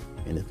me.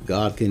 And if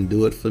God can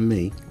do it for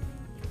me,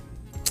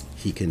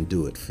 he can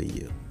do it for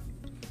you.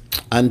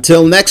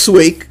 Until next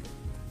week,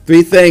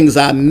 3 things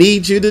I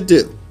need you to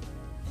do.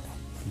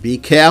 Be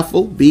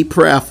careful, be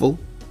prayerful,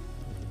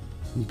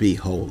 be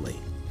holy.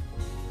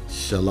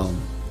 Shalom,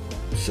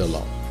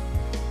 shalom.